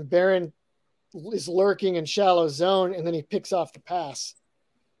 and Barron is lurking in shallow zone, and then he picks off the pass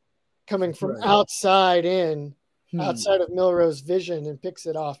coming from outside in. Outside of Milroe's vision, and picks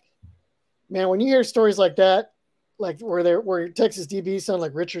it off. Man, when you hear stories like that, like where Texas DBs sound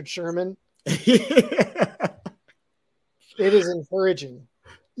like Richard Sherman, it is encouraging.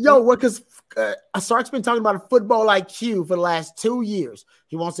 Yo, because Sark's been talking about a football IQ for the last 2 years.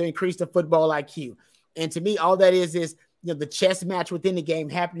 He wants to increase the football IQ, and to me, all that is the chess match within the game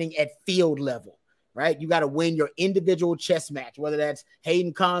happening at field level. Right? You got to win your individual chess match, whether that's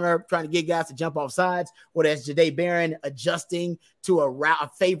Hayden Conner trying to get guys to jump off sides, or that's Jahdae Barron adjusting to a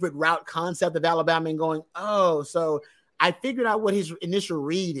favorite route concept of Alabama and going, oh, so I figured out what his initial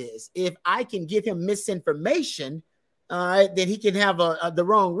read is. If I can give him misinformation, then he can have the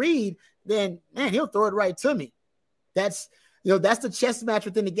wrong read, then man, he'll throw it right to me. That's the chess match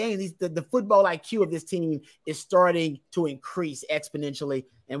within the game. The football IQ of this team is starting to increase exponentially,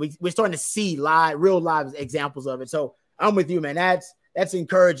 and we're starting to see real live examples of it. So I'm with you, man. That's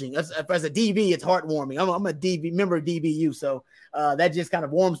encouraging. As a DB, it's heartwarming. I'm a DB member of DBU, so that just kind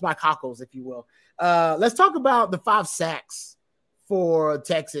of warms my cockles, if you will. Let's talk about the 5 sacks for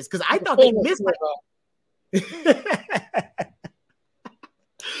Texas, because I thought they missed.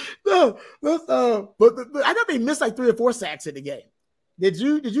 No, but I thought they missed like 3 or 4 sacks in the game. Did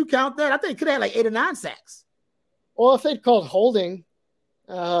you count that? I think it could have had like 8 or 9 sacks. Well, if they'd called holding,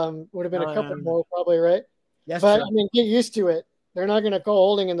 would have been a couple more probably, right? Yes, but I mean, get used to it. They're not going to call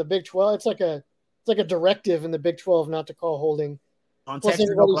holding in the Big 12. It's like a directive in the Big 12 not to call holding on Texas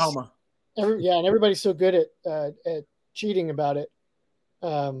and Oklahoma. And everybody's so good at cheating about it.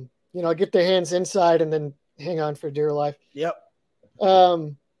 Get their hands inside and then hang on for dear life. Yep.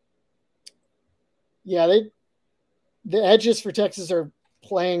 The edges for Texas are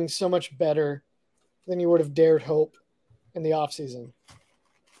playing so much better than you would have dared hope in the offseason.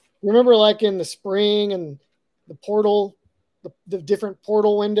 Remember, like in the spring and the portal, the different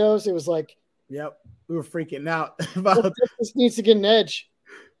portal windows, it was like, yep, we were freaking out about Texas needs to get an edge.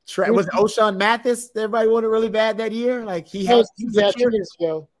 Was it O'Shawn Mathis? Everybody wanted really bad that year. Like he was 2 years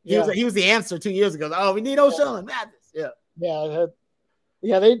ago. He was the answer 2 years ago. Oh, we need O'Shawn Mathis.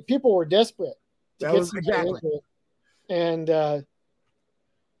 People were desperate to that get was exactly. Into it. And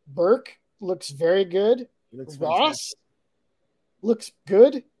Burke looks very good. Ross looks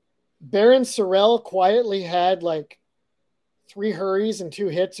good. Barron Sorrell quietly had like 3 hurries and 2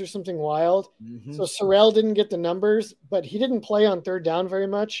 hits or something wild. Mm-hmm. So Sorrell didn't get the numbers, but he didn't play on 3rd down very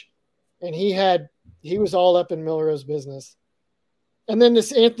much. And he was all up in Milrow's business. And then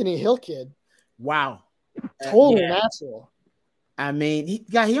this Anthony Hill kid. Wow. Totally natural. I mean,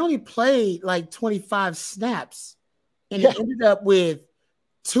 he only played like 25 snaps. And he ended up with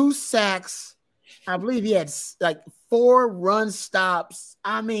 2 sacks. I believe he had like 4 run stops.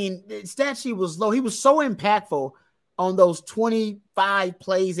 I mean, the stat sheet was low. He was so impactful on those 25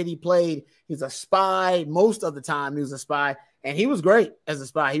 plays that he played. He's a spy. Most of the time he was a spy. And he was great as a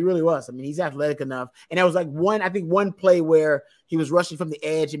spy. He really was. I mean, he's athletic enough. And there was like one play where he was rushing from the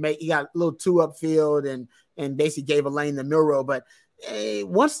edge and he got a little too upfield and basically gave a lane to Milrow. But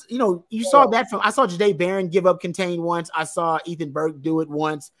once, you saw that I saw Jahdae Barron give up contain once. I saw Ethan Burke do it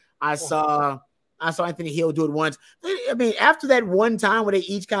once. I saw Anthony Hill do it once. I mean, after that one time where they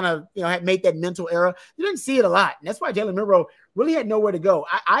each kind of, had made that mental error, you didn't see it a lot. And that's why Jalen Milrow really had nowhere to go.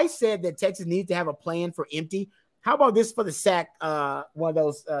 I said that Texas needs to have a plan for empty. How about this for the sack, one of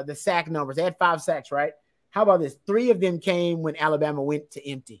those, the sack numbers? They had 5 sacks, right? How about this? 3 of them came when Alabama went to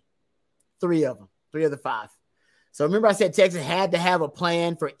empty. 3 of them, 3 of the 5. So remember I said Texas had to have a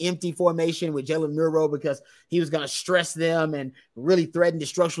plan for empty formation with Jalen Milrow because he was going to stress them and really threaten the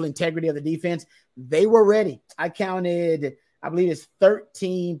structural integrity of the defense. They were ready. I counted, I believe it's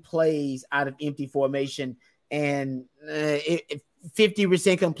 13 plays out of empty formation and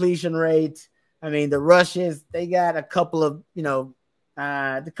 50% completion rate. I mean, the rushes, they got a couple of,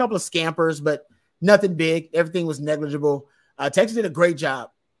 a couple of scampers, but nothing big. Everything was negligible. Texas did a great job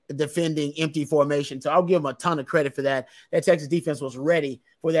defending empty formation. So I'll give them a ton of credit for that. That Texas defense was ready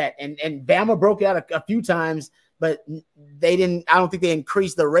for that. And Bama broke out a few times, but I don't think they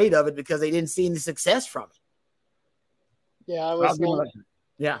increased the rate of it because they didn't see any success from it. Yeah, it was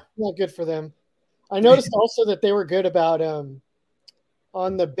not good for them. I noticed also that they were good about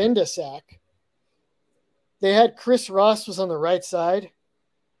on the Benda sack. They had Chris Ross was on the right side,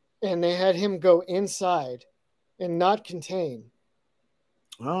 and they had him go inside and not contain.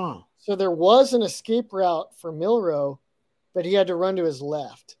 Oh. So there was an escape route for Milrow, but he had to run to his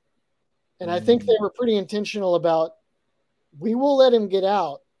left. And I think they were pretty intentional about, we will let him get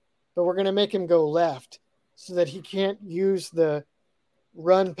out, but we're going to make him go left so that he can't use the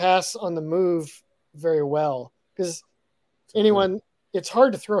run pass on the move very well. Because it's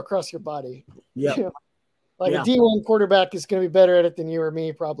hard to throw across your body. Yeah. A D1 quarterback is going to be better at it than you or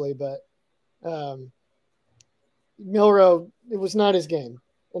me probably, but Milrow, it was not his game.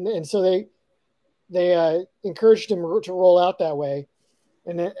 And so they encouraged him to roll out that way.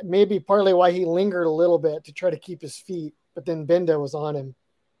 And it may be partly why he lingered a little bit to try to keep his feet, but then Benda was on him.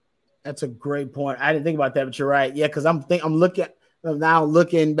 That's a great point. I didn't think about that, but you're right. Yeah, because I'm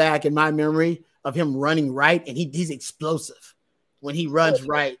looking back in my memory of him running right, and he's explosive when he runs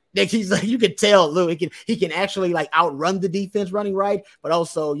right. He's like, you can tell, Lou, he can actually like outrun the defense running right, but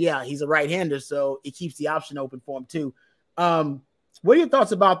also, he's a right-hander, so it keeps the option open for him too. What are your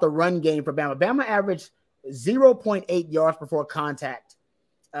thoughts about the run game for Bama? Bama averaged 0.8 yards before contact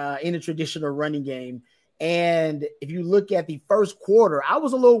in a traditional running game. And if you look at the first quarter, I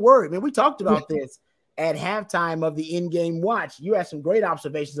was a little worried. I mean, we talked about this at halftime of the in-game watch. You had some great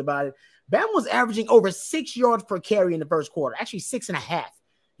observations about it. Bama was averaging over 6 yards per carry in the first quarter, actually 6.5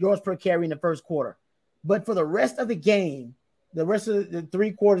 yards per carry in the first quarter. But for the rest of the game, the rest of the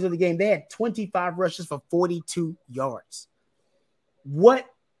 3 quarters of the game, they had 25 rushes for 42 yards. What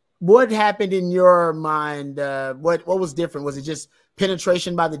happened in your mind? What was different? Was it just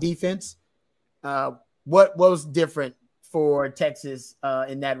penetration by the defense? What was different for Texas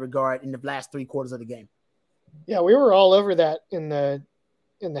in that regard in the last 3 quarters of the game? Yeah, we were all over that in the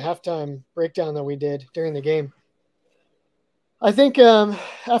halftime breakdown that we did during the game. I think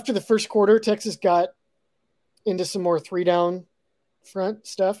after the first quarter, Texas got into some more 3-down front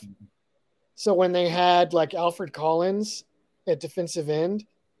stuff. So when they had like Alfred Collins at defensive end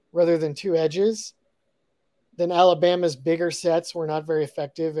rather than 2 edges, then Alabama's bigger sets were not very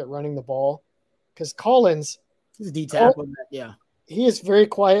effective at running the ball because Collins, he's a D-tackle, yeah, he is very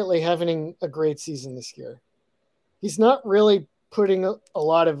quietly having a great season this year. He's not really putting a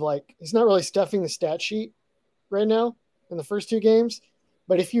lot of he's not really stuffing the stat sheet right now in the first 2 games,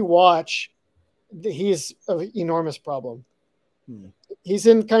 but if you watch, he is an enormous problem. He's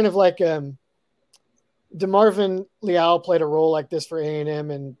in kind of like DeMarvin Leal played a role like this for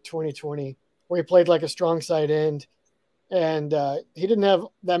A&M in 2020, where he played like a strong side end, and he didn't have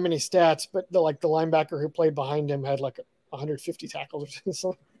that many stats, but the linebacker who played behind him had like 150 tackles or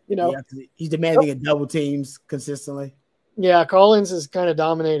something. Yeah, he's demanding a double teams consistently. Yeah, Collins is kind of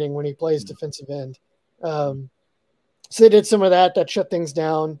dominating when he plays defensive end. So they did some of that shut things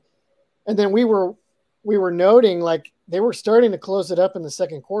down, and then we were noting like they were starting to close it up in the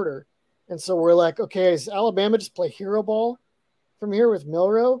second quarter. And so we're like, okay, is Alabama just play hero ball from here with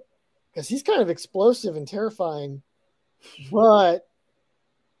Milroe? Because he's kind of explosive and terrifying. But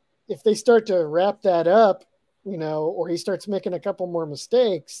if they start to wrap that up, or he starts making a couple more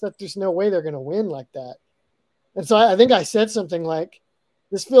mistakes, that there's no way they're going to win like that. And so I think I said something like,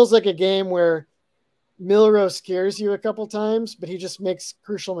 this feels like a game where Milroe scares you a couple times, but he just makes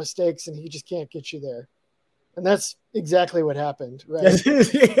crucial mistakes and he just can't get you there. And that's exactly what happened, right?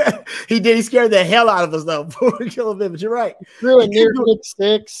 Yeah, he did. He scared the hell out of us, though, for a little bit. But you're right. Threw a near pick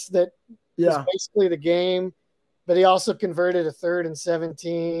 6 that was basically the game, but he also converted a 3rd and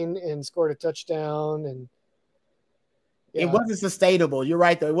 17 and scored a touchdown. And it wasn't sustainable. You're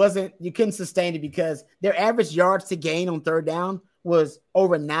right, though. It wasn't. You couldn't sustain it because their average yards to gain on 3rd down was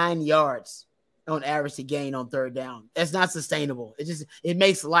over 9 yards on average to gain on 3rd down. That's not sustainable. It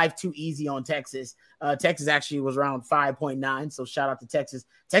makes life too easy on Texas. Texas actually was around 5.9. So shout out to Texas.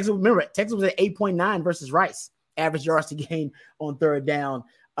 Texas was at 8.9 versus Rice, average yards to gain on 3rd down.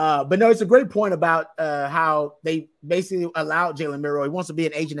 But no, it's a great point about how they basically allowed Jalen Milroe. He wants to be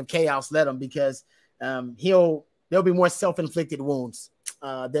an agent of chaos. Let him, because there'll be more self-inflicted wounds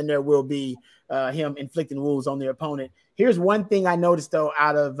than there will be him inflicting wounds on their opponent. Here's one thing I noticed though,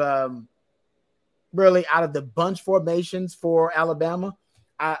 out of the bunch formations for Alabama,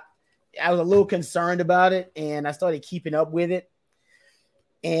 I was a little concerned about it, and I started keeping up with it.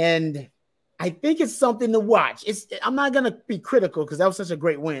 And I think it's something to watch. I'm not going to be critical because that was such a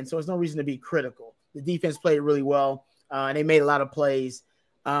great win, so there's no reason to be critical. The defense played really well, and they made a lot of plays.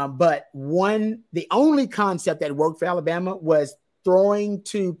 But the only concept that worked for Alabama was throwing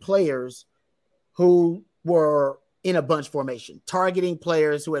to players who were in a bunch formation, targeting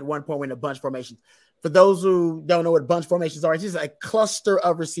players who at one point were in a bunch formation. For those who don't know what bunch formations are, it's just a cluster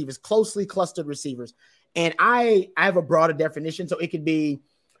of receivers, closely clustered receivers. And I have a broader definition, so it can be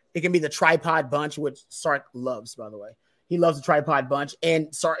the tripod bunch, which Sark loves, by the way. He loves the tripod bunch.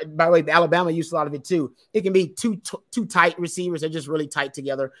 And by the way, Alabama used a lot of it too. It can be two tight receivers. They're just really tight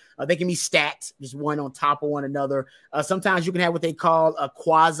together. They can be stacked, just one on top of one another. Sometimes you can have what they call a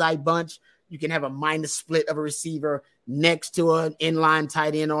quasi bunch. You can have a minus split of a receiver next to an inline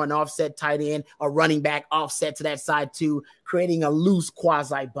tight end or an offset tight end, a running back offset to that side too, creating a loose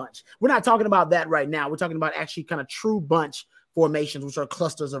quasi bunch. We're not talking about that right now. We're talking about actually kind of true bunch formations, which are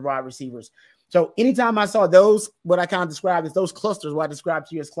clusters of wide receivers. So anytime I saw those, what I kind of described as those clusters, what I described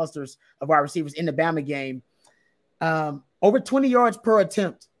to you as clusters of wide receivers in the Bama game, over 20 yards per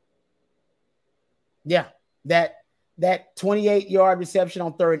attempt. Yeah, that 28-yard reception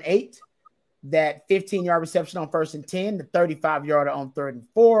on 3rd and 8, that 15-yard reception on 1st and 10, the 35-yarder on 3rd and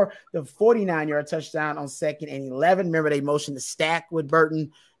 4, the 49-yard touchdown on 2nd and 11. Remember, they motioned the stack with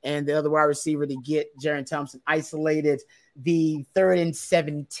Burton and the other wide receiver to get Jerrin Thompson isolated. The 3rd and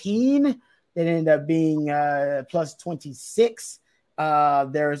 17 that ended up being plus 26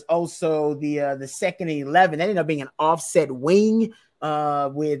 There's also the second and 11. That ended up being an offset wing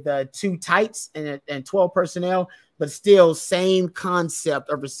with 2 tights and 12 personnel, but still same concept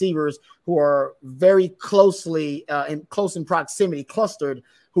of receivers who are very closely close in proximity, clustered,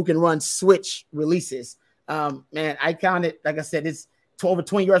 who can run switch releases. Man, I counted, like I said, it's over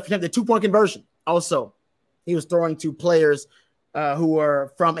 20 yards per attempt. The 2-point conversion also. He was throwing to players who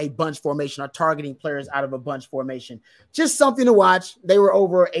are from a bunch formation or targeting players out of a bunch formation. Just something to watch. They were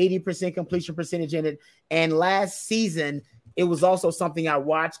over 80% completion percentage in it. And last season, it was also something I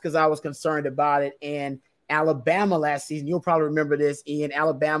watched because I was concerned about it. And Alabama last season, you'll probably remember this, Ian,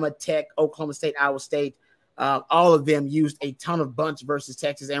 Alabama, Tech, Oklahoma State, Iowa State, all of them used a ton of bunch versus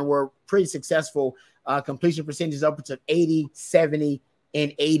Texas and were pretty successful. Completion percentages up to 80, 70,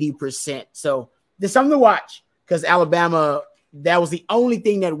 and 80%. So there's something to watch because Alabama, that was the only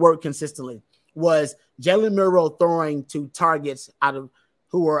thing that worked consistently was Jalen Milroe throwing to targets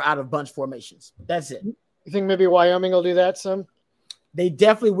who were out of bunch formations. That's it. You think maybe Wyoming will do that some? They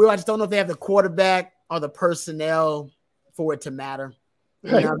definitely will. I just don't know if they have the quarterback or the personnel for it to matter.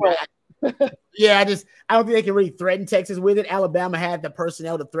 You know, yeah, I don't think they can really threaten Texas with it. Alabama had the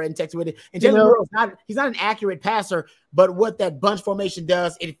personnel to threaten Texas with it. And Jalen Milroe, he's not an accurate passer, but what that bunch formation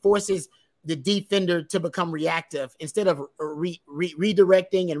does, it forces the defender to become reactive instead of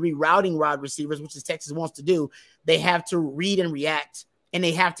redirecting and rerouting wide receivers, which is Texas wants to do. They have to read and react, and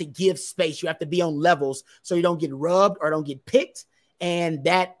they have to give space. You have to be on levels so you don't get rubbed or don't get picked, and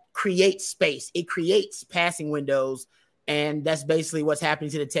that creates space. It creates passing windows, and that's basically what's happening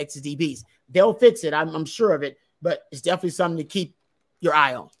to the Texas DBs. They'll fix it. I'm sure of it, but it's definitely something to keep your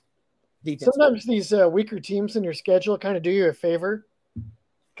eye on. Sometimes these weaker teams in your schedule kind of do you a favor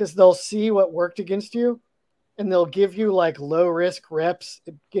because they'll see what worked against you, and they'll give you like low risk reps.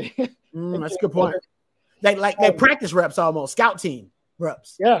 That's a good point. They practice reps almost, scout team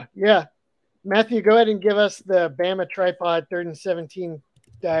reps. Yeah. Matthew, go ahead and give us the Bama tripod 3rd and 17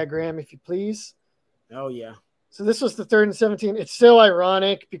 diagram, if you please. Oh yeah. So this was the 3rd and 17. It's so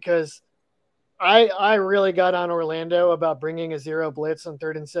ironic because I really got on Orlando about bringing a 0 blitz on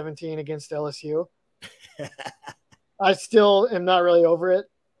 3rd and 17 against LSU. I still am not really over it,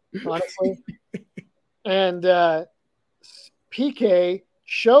 honestly. And PK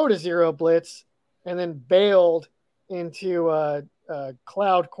showed a 0 blitz and then bailed into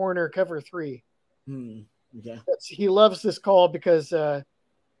cloud corner cover 3. Okay. He loves this call because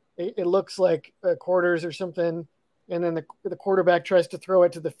it looks like quarters or something, and then the quarterback tries to throw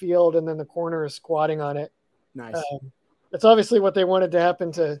it to the field, and then the corner is squatting on it. Nice. That's obviously what they wanted to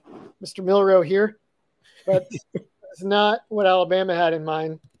happen to Mr. Milroe here, but it's not what Alabama had in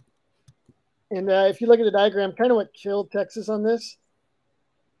mind. And if you look at the diagram, kind of what killed Texas on this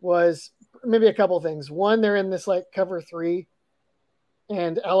was maybe a couple things. One, they're in this like cover 3,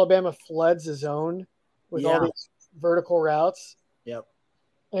 and Alabama floods the zone with all these vertical routes. Yep.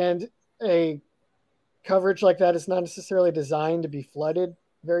 And a coverage like that is not necessarily designed to be flooded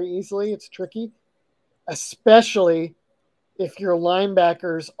very easily. It's tricky, especially if your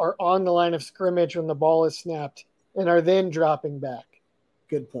linebackers are on the line of scrimmage when the ball is snapped and are then dropping back.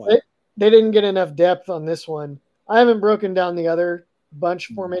 Good point. They didn't get enough depth on this one. I haven't broken down the other bunch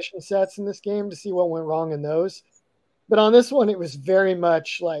formation sets in this game to see what went wrong in those. But on this one, it was very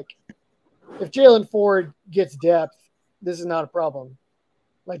much like if Jalen Ford gets depth, this is not a problem.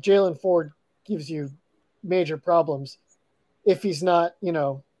 Like Jalen Ford gives you major problems if he's not,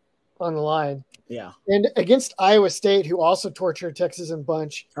 on the line. Yeah. And against Iowa State, who also tortured Texas in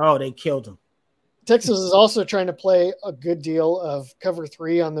bunch. Oh, they killed him. Texas is also trying to play a good deal of cover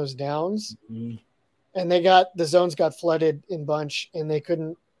 3 on those downs. Mm-hmm. And the zones got flooded in bunch, and they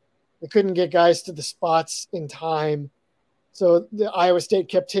couldn't get guys to the spots in time. So the Iowa State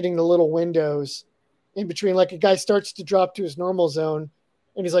kept hitting the little windows in between. Like a guy starts to drop to his normal zone,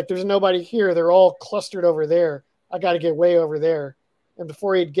 and he's like, there's nobody here. They're all clustered over there. I got to get way over there. And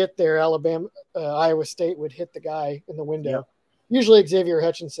before he'd get there, Iowa State would hit the guy in the window, yep. Usually Xavier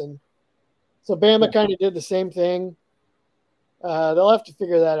Hutchinson. So Bama kind of did the same thing. They'll have to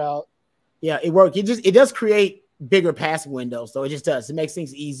figure that out. Yeah, it worked. It does create bigger passing windows, though. It just does. It makes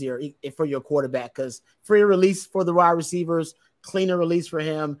things easier for your quarterback because free release for the wide receivers, cleaner release for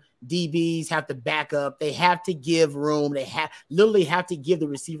him. DBs have to back up. They have to give room. They literally have to give the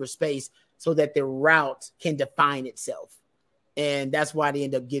receiver space so that the route can define itself. And that's why they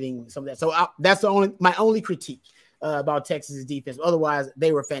end up getting some of that. So that's my only critique about Texas's defense. Otherwise,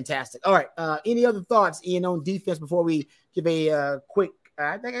 they were fantastic. All right. Any other thoughts, Ian, on defense before we give a quick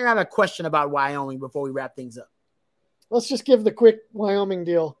I think I got a question about Wyoming before we wrap things up. Let's just give the quick Wyoming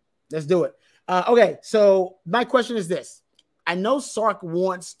deal. Let's do it. Okay, so my question is this. I know Sark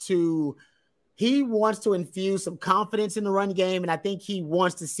wants to infuse some confidence in the run game, and I think he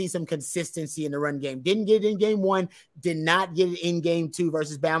wants to see some consistency in the run game. Didn't get it in game 1, did not get it in game 2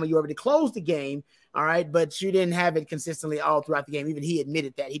 versus Bama. You already closed the game, all right, but you didn't have it consistently all throughout the game. Even he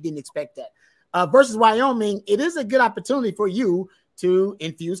admitted that. He didn't expect that. Versus Wyoming, it is a good opportunity for you to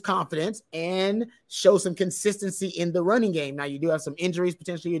infuse confidence and show some consistency in the running game. Now, you do have some injuries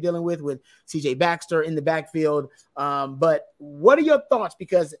potentially you're dealing with C.J. Baxter in the backfield, but what are your thoughts?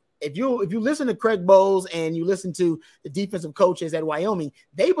 Because if you listen to Craig Bowles and you listen to the defensive coaches at Wyoming,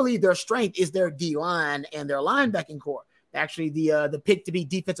 they believe their strength is their D-line and their linebacking core. Actually, the pick to be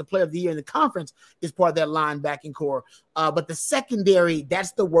defensive player of the year in the conference is part of that linebacking core. But the secondary,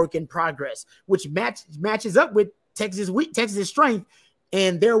 that's the work in progress, which matches up with Texas' strength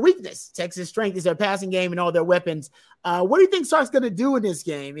and their weakness. Texas' strength is their passing game and all their weapons. What do you think Sark's going to do in this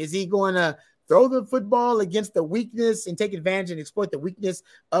game? Is he going to throw the football against the weakness and take advantage and exploit the weakness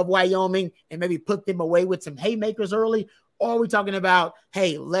of Wyoming and maybe put them away with some haymakers early? Or are we talking about,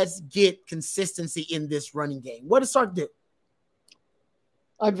 hey, let's get consistency in this running game? What does Sark do?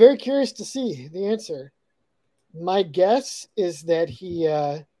 I'm very curious to see the answer. My guess is that he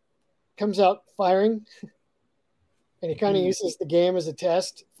comes out firing, and he kind of uses the game as a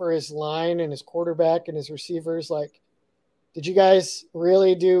test for his line and his quarterback and his receivers. Like, did you guys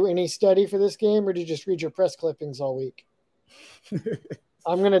really do any study for this game, or did you just read your press clippings all week?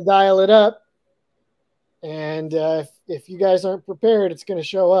 I'm going to dial it up, and if you guys aren't prepared, it's going to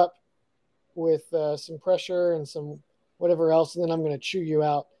show up with some pressure and some whatever else, and then I'm going to chew you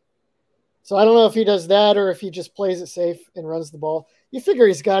out. So I don't know if he does that or if he just plays it safe and runs the ball. You figure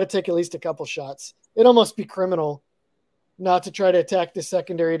he's got to take at least a couple shots. It'd almost be criminal not to try to attack the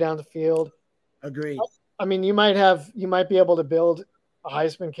secondary down the field. Agreed. I mean, you might be able to build a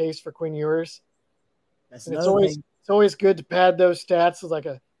Heisman case for Quinn Ewers. It's always good to pad those stats with like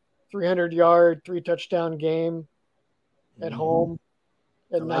a 300-yard, 3-touchdown game at home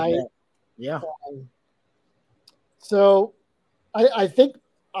at night. That. Yeah. So I think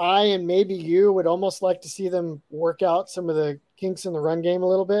I and maybe you would almost like to see them work out some of the kinks in the run game a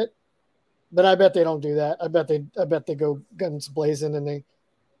little bit, but I bet they don't do that. I bet they go guns blazing and they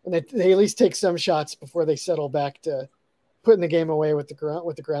at least take some shots before they settle back to putting the game away with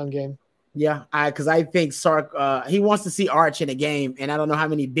the ground game. Yeah, because I think Sark he wants to see Arch in a game, and I don't know how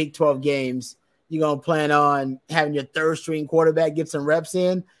many Big 12 games you're gonna plan on having your third string quarterback get some reps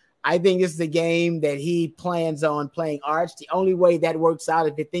in. I think this is a game that he plans on playing Arch. The only way that works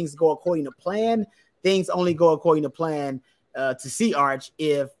out if things go according to plan, things only go according to plan to see Arch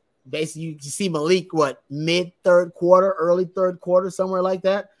if basically you see Malik, mid-third quarter, early third quarter, somewhere like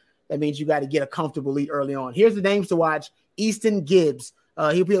that. That means you got to get a comfortable lead early on. Here's the names to watch. Easton Gibbs.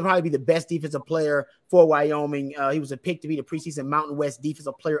 He'll probably be the best defensive player for Wyoming. He was a pick to be the preseason Mountain West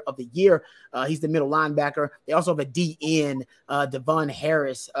Defensive Player of the Year. He's the middle linebacker. They also have a DN, Devon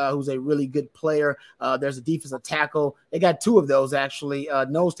Harris, who's a really good player. There's a defensive tackle. They got two of those, actually.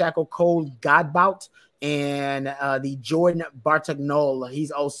 Nose tackle Cole Godbout and the Jordan Bartagnol. He's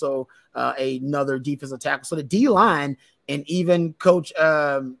also another defensive tackle. So the D-line, and even coach,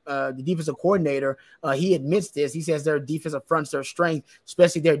 the defensive coordinator, he admits this. He says their defensive front's their strength,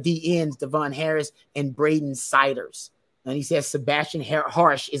 especially their DNs, Devon Harris and Braden Siders. And he says Sebastian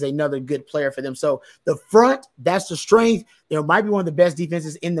Harsh is another good player for them. So the front, that's the strength. They might be one of the best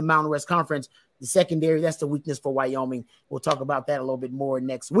defenses in the Mountain West Conference. The secondary, that's the weakness for Wyoming. We'll talk about that a little bit more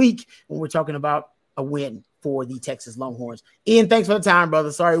next week when we're talking about a win for the Texas Longhorns. Ian, thanks for the time,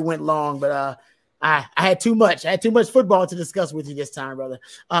 brother. Sorry it went long, but I had too much. I had too much football to discuss with you this time, brother.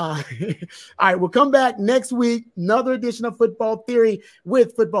 All right, we'll come back next week. Another edition of Football Theory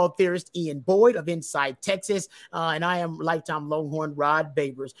with football theorist Ian Boyd of Inside Texas. And I am lifetime Longhorn Rod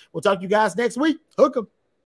Babers. We'll talk to you guys next week. Hook 'em.